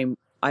find the same.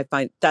 I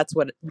find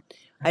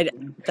I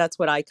that's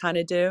what I kind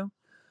of do.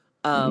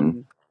 Hmm.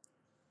 Um,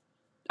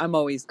 I'm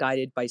always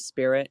guided by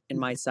spirit in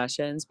my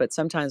sessions, but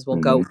sometimes we'll Hmm.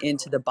 go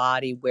into the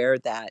body where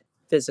that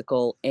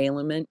physical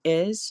ailment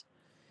is,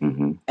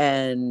 Hmm.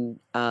 and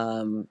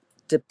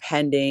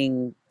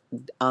depending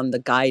on the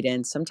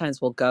guidance,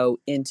 sometimes we'll go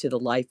into the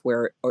life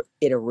where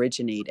it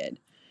originated,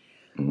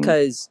 Hmm.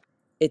 because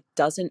it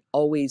doesn't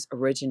always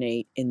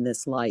originate in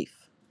this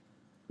life.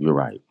 You're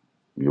right.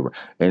 You're right.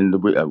 And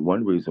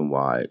one reason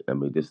why, I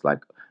mean, just like,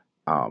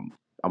 um,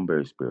 I'm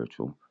very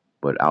spiritual,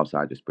 but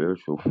outside the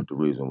spiritual, the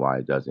reason why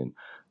it doesn't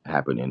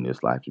happen in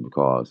this life is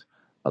because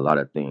a lot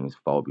of things,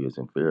 phobias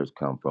and fears,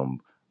 come from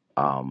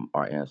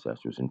our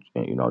ancestors, and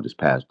just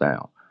passed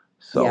down.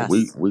 So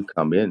we Yes. we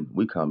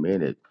come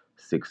in at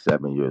 6,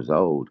 7 years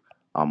old,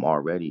 I'm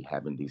already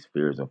having these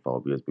fears and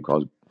phobias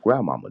because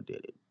grandmama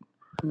did it.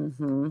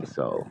 Mm-hmm.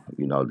 So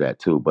you know that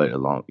too. But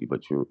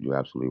you're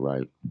absolutely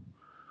right.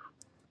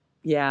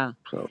 Yeah.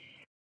 So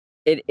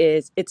It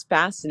is. It's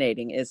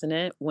fascinating, isn't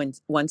it? When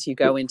once you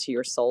go into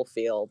your soul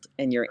field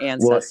and your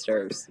well,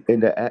 ancestors.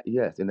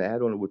 yes, in the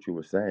add on to what you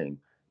were saying,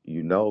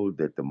 you know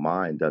that the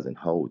mind doesn't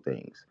hold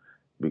things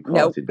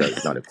because Nope.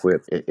 it's not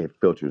equipped. It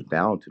filters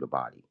down to the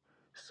body.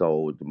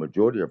 So the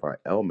majority of our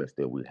ailments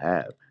that we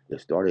have,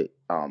 it started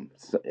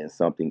in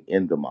something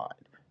in the mind,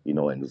 you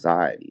know,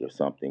 anxiety or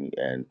something,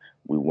 and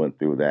we went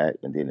through that,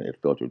 and then it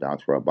filtered down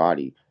to our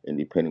body, and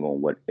depending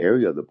on what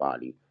area of the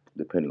body,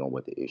 depending on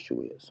what the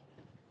issue is.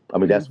 I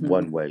mean, that's Mm-hmm.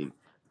 one way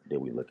that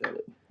we look at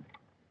it.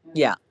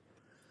 Yeah.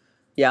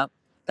 Yep.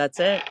 That's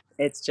it.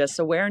 It's just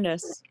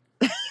awareness.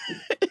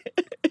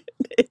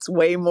 It's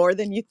way more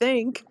than you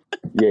think.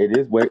 Yeah, it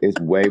is way. It's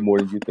way more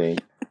than you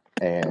think,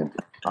 and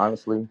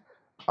honestly,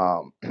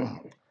 um,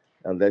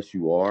 unless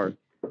you are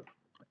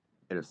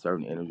in a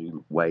certain energy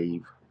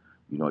wave,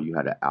 you know, you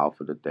had the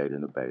alpha, the theta,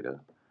 and the beta,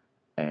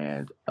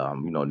 and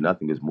you know,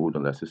 nothing is moved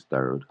unless it's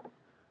stirred.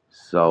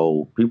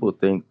 So people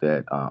think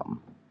that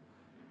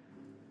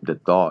the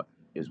thought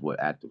is what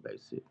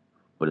activates it,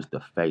 but it's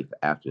the faith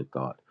after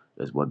thought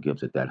is what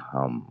gives it that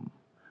hum.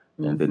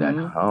 And then that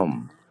Mm-hmm.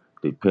 hum,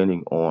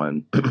 depending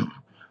on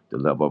the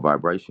level of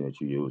vibration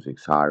that you use,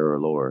 it's higher or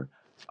lower.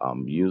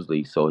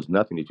 Usually, so it's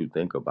nothing that you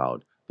think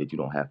about that you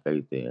don't have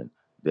faith in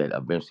that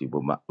eventually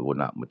will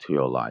not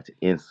materialize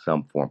in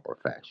some form or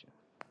fashion.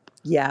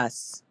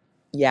 Yes.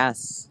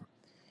 Yes.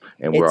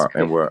 And where It's our,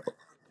 and where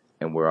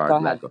and where our go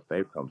ahead. lack of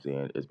faith comes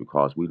in is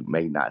because we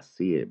may not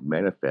see it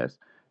manifest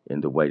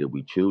in the way that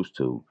we choose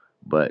to,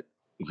 but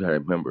you gotta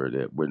remember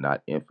that we're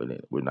not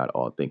infinite. We're not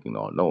all thinking,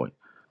 all knowing.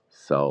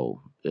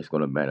 So it's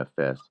gonna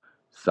manifest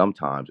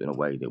sometimes in a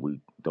way that we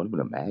don't even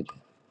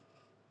imagine.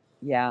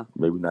 Yeah.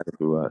 Maybe not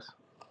through us.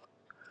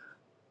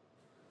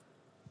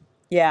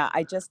 Yeah.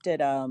 I just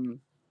did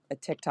a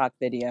TikTok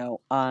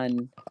video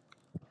on,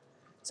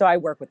 so I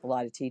work with a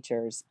lot of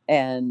teachers,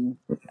 and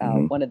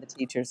Hmm. one of the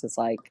teachers is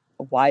like,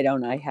 why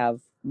don't I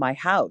have my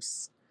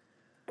house?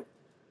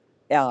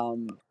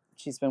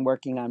 She's been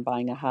working on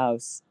buying a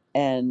house.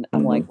 And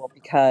I'm Hmm. like, well,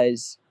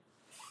 because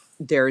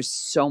there's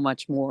so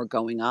much more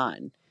going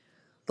on.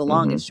 The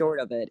long and Hmm. short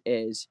of it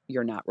is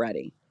you're not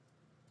ready.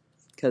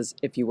 Because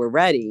if you were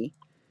ready,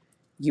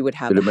 you would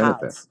have the It'll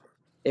manifest. house.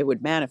 It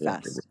would Yeah,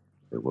 it will. manifest.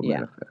 It will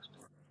Yeah. manifest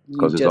You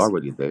because it's just,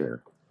 already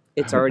there.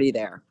 it's already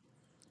there.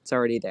 It's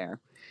already there.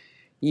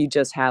 You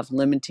just have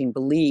limiting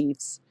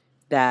beliefs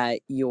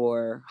that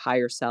your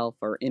higher self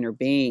or inner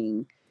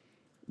being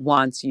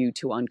wants you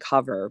to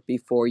uncover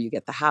before you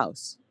get the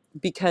house.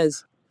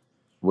 Because,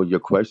 Well,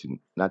 your question,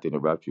 not to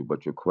interrupt you,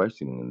 but you're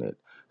questioning it.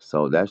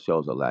 So that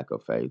shows a lack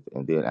of faith.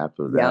 And then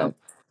after yeah,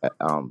 that,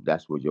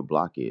 that's where your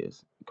block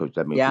is, because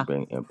that means you're yeah,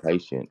 being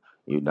impatient.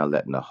 You're not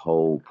letting the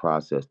whole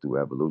process through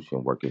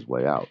evolution work its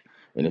way out.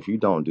 And if you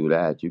don't do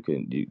that,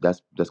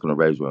 that's going to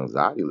raise your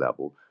anxiety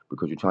level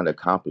because you're trying to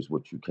accomplish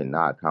what you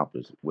cannot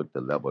accomplish with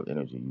the level of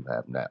energy you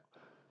have now.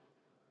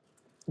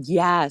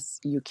 yes,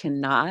 you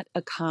cannot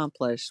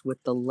accomplish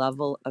with the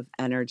level of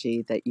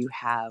energy that you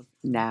have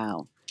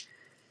now.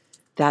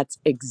 That's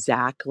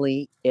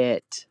exactly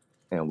it.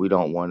 And we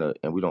don't want to,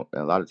 and we don't,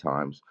 and a lot of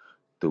times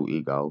through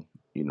ego,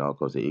 you know,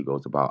 because the ego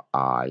is about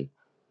I,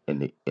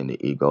 and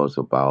the ego is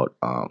about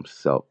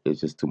self.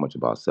 It's just too much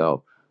about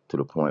self to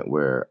the point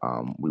where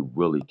we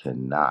really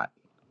cannot,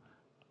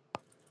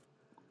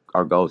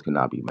 our goals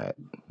cannot be met.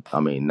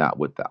 I mean, not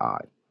with the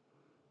I,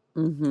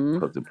 Mm-hmm.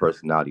 because the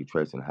personality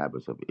traits and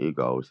habits of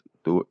egos,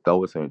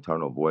 though it's an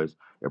internal voice,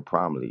 it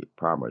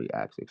primarily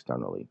acts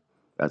externally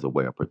as a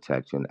way of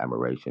protection,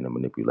 admiration, and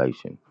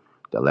manipulation.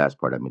 The last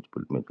part, that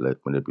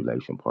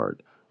manipulation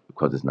part,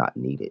 because it's not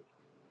needed.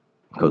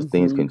 Because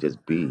things Mm-hmm. can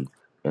just be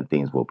and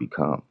things will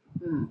become.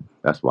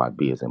 That's why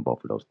be is in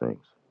both of those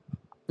things.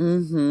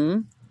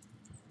 Mm-hmm.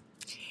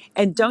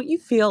 And don't you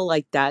feel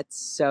like that's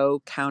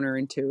so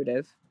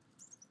counterintuitive?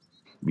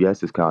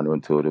 Yes, it's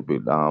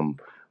counterintuitive,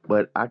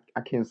 but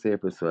I can't say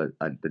if it's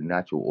the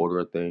natural order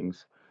of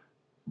things.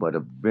 But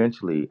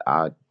eventually,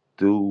 I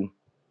do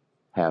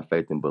have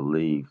faith and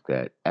believe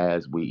that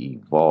as we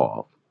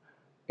evolve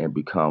and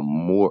become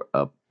more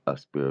of a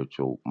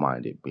spiritual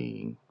minded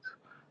being,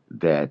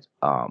 that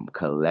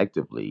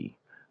collectively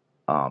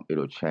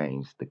it'll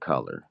change the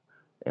color.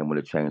 And when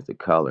it changes the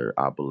color,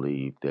 I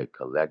believe that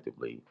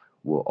collectively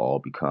we'll all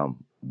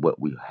become what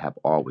we have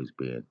always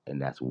been,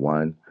 and that's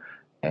one.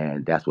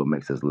 And that's what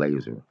makes us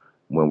laser.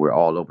 When we're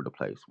all over the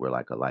place, we're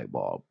like a light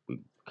bulb.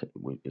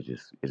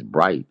 It's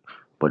bright,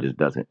 but it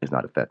doesn't. It's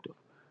not effective.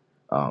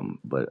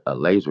 But a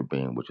laser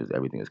beam, which is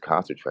everything is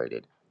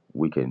concentrated,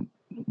 we can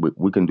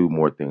we can do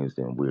more things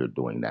than we're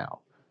doing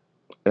now.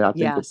 And I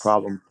think the Yes.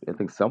 problem, I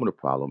think some of the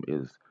problem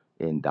is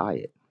in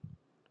diet,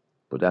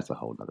 but that's a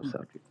whole nother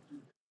subject.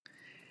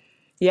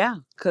 Yeah,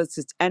 because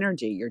it's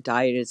energy. Your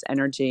diet is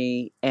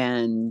energy,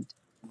 and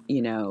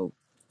you know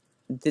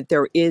that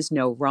there is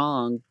no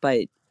wrong,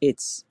 but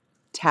it's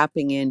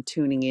tapping in,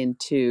 tuning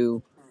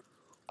into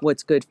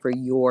what's good for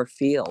your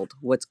field,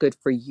 what's good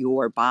for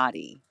your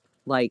body.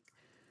 Like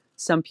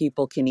some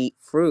people can eat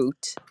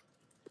fruit.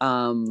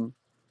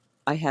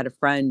 I had a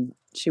friend,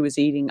 she was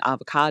eating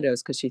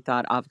avocados because she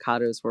thought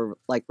avocados were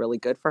like really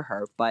good for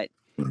her. But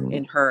Mm-hmm.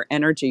 in her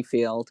energy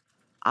field,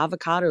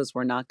 avocados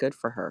were not good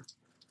for her.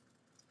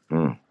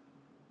 Mm,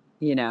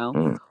 You know,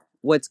 mm.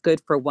 what's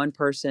good for one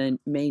person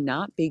may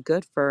not be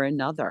good for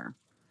another.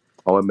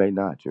 Oh, it may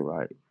not. You're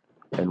right.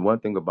 And one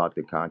thing about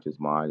the conscious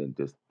mind and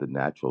just the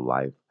natural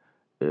life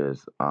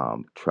is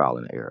trial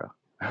and error.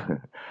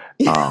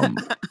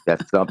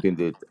 That's something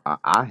that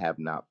I have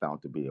not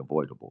found to be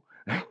avoidable.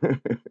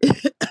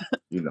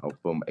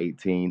 From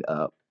 18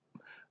 up,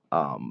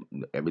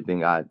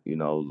 everything I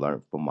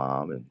learned from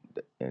mom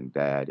and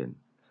dad and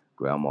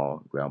grandma,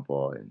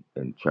 grandpa,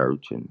 and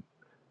church and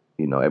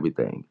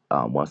everything.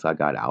 Once I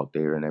got out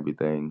there and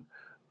everything,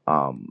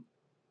 um,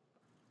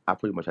 I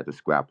pretty much had to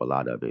scrap a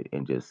lot of it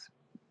and just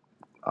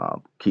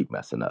keep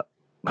messing up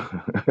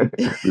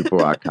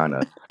before I kind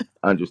of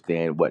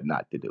understand what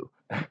not to do.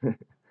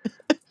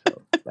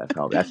 So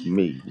that's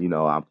me.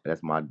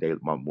 That's my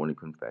morning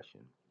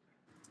confession.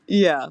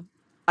 Yeah.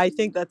 I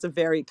think that's a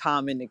very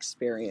common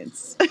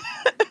experience.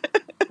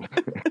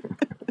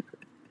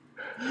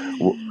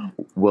 Well,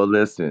 well,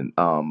 listen.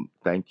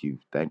 Thank you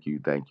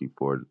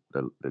for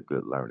the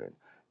good learning.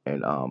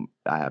 And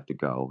I have to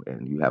go.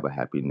 And you have a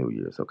happy New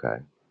Year's. Okay.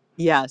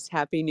 Yes.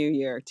 Happy New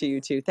Year to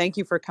you too. Thank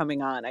you for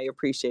coming on. I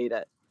appreciate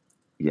it.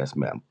 Yes,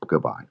 ma'am.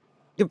 Goodbye.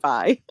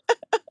 Goodbye.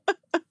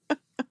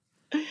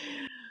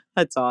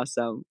 That's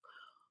awesome.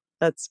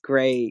 That's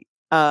great.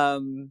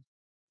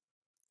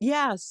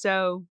 Yeah.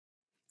 So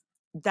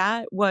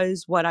that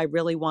was what I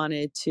really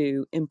wanted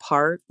to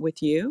impart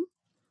with you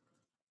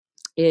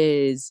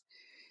is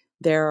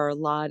there are a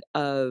lot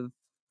of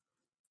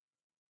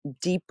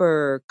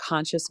deeper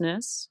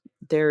consciousness.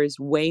 There is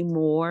way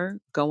more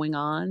going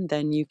on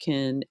than you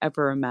can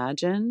ever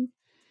imagine.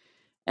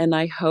 And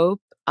I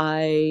hope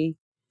I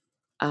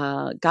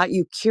got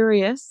you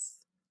curious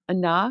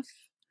enough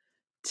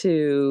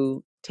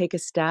to take a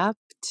step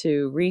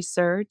to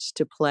research,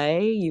 to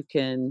play. You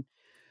can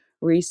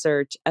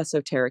research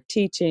esoteric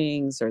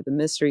teachings or the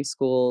mystery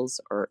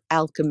schools or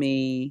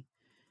alchemy,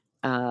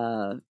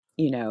 uh,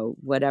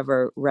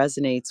 whatever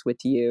resonates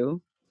with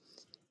you,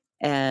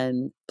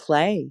 and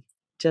play.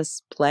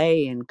 Just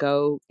play and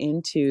go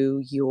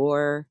into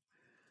your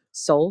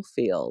soul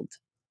field,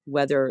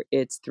 whether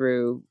it's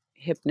through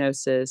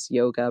hypnosis,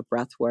 yoga,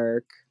 breath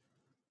work,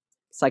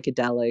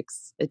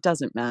 psychedelics, it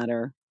doesn't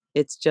matter.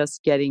 It's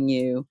just getting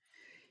you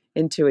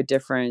into a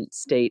different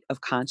state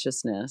of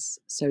consciousness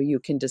so you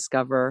can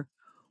discover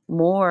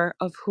more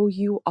of who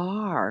you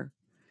are.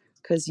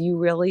 Because you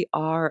really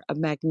are a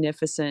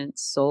magnificent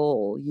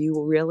soul.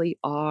 You really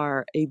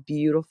are a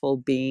beautiful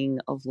being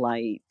of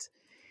light.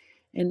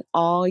 And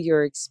all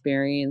your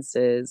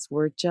experiences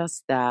were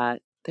just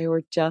that. They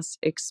were just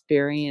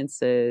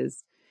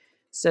experiences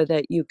so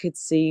that you could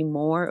see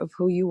more of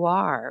who you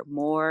are,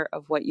 more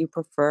of what you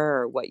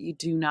prefer, what you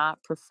do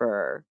not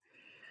prefer,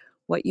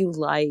 what you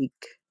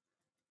like,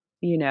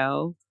 you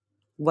know,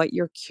 what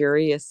you're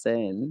curious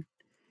in.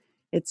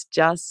 It's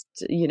just,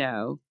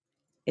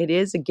 it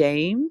is a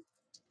game.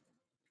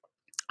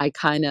 I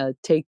kind of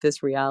take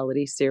this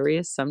reality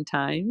serious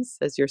sometimes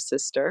as your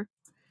sister.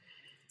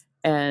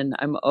 And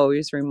I'm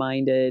always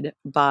reminded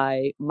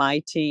by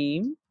my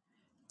team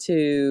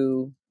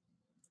to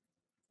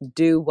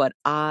do what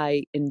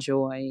I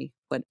enjoy,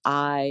 what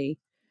I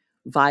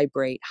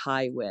vibrate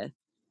high with,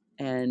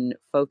 and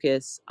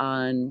focus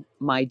on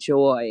my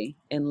joy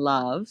and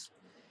love.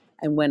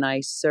 And when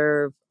I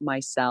serve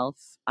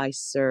myself, I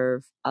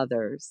serve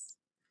others.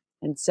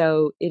 And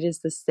so it is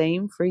the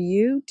same for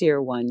you,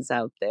 dear ones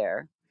out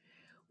there.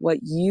 What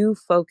you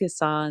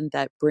focus on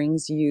that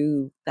brings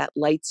you, that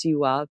lights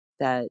you up,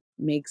 that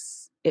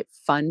makes it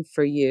fun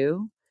for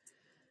you,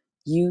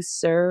 you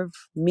serve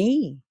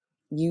me.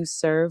 You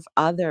serve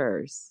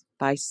others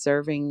by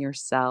serving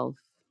yourself.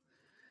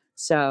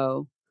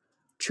 So,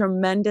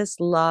 tremendous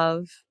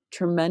love,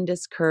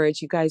 tremendous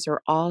courage. You guys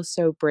are all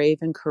so brave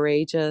and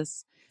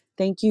courageous.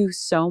 Thank you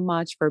so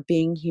much for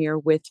being here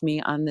with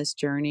me on this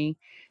journey.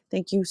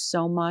 Thank you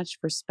so much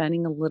for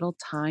spending a little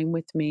time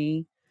with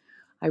me.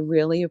 I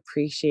really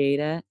appreciate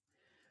it.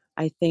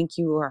 I think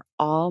you are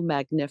all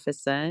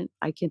magnificent.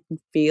 I can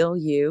feel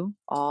you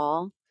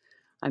all.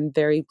 I'm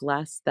very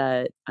blessed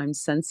that I'm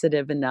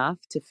sensitive enough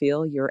to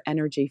feel your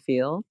energy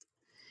field.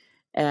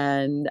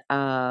 And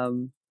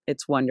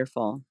it's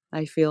wonderful.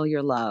 I feel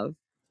your love.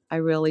 I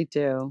really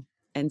do.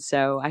 And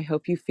so I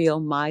hope you feel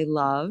my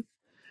love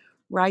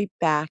right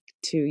back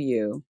to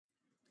you.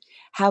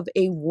 Have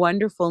a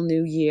wonderful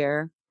new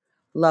year.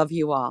 Love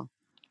you all.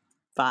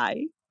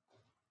 Bye.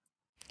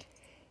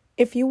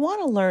 If you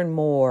want to learn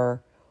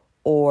more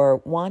or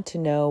want to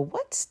know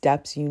what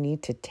steps you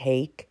need to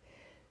take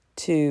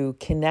to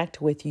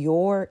connect with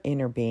your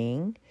inner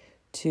being,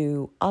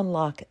 to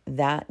unlock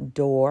that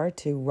door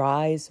to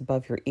rise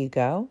above your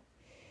ego,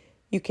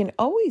 you can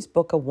always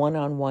book a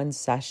one-on-one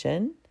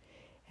session,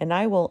 and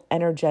I will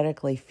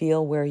energetically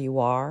feel where you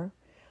are.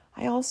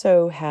 I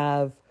also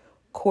have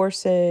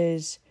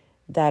courses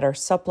that are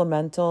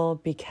supplemental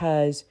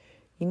because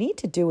you need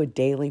to do a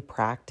daily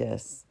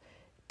practice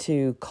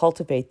to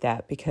cultivate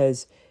that,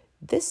 because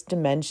this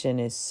dimension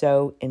is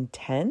so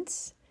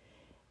intense.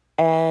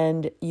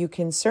 And you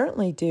can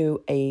certainly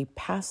do a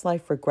past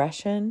life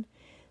regression.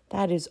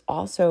 That is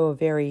also a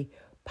very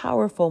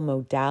powerful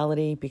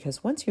modality,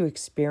 because once you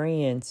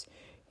experience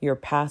your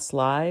past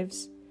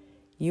lives,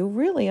 you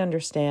really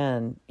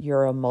understand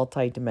you're a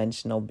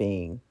multidimensional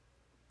being.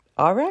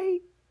 All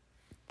right.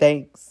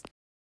 Thanks.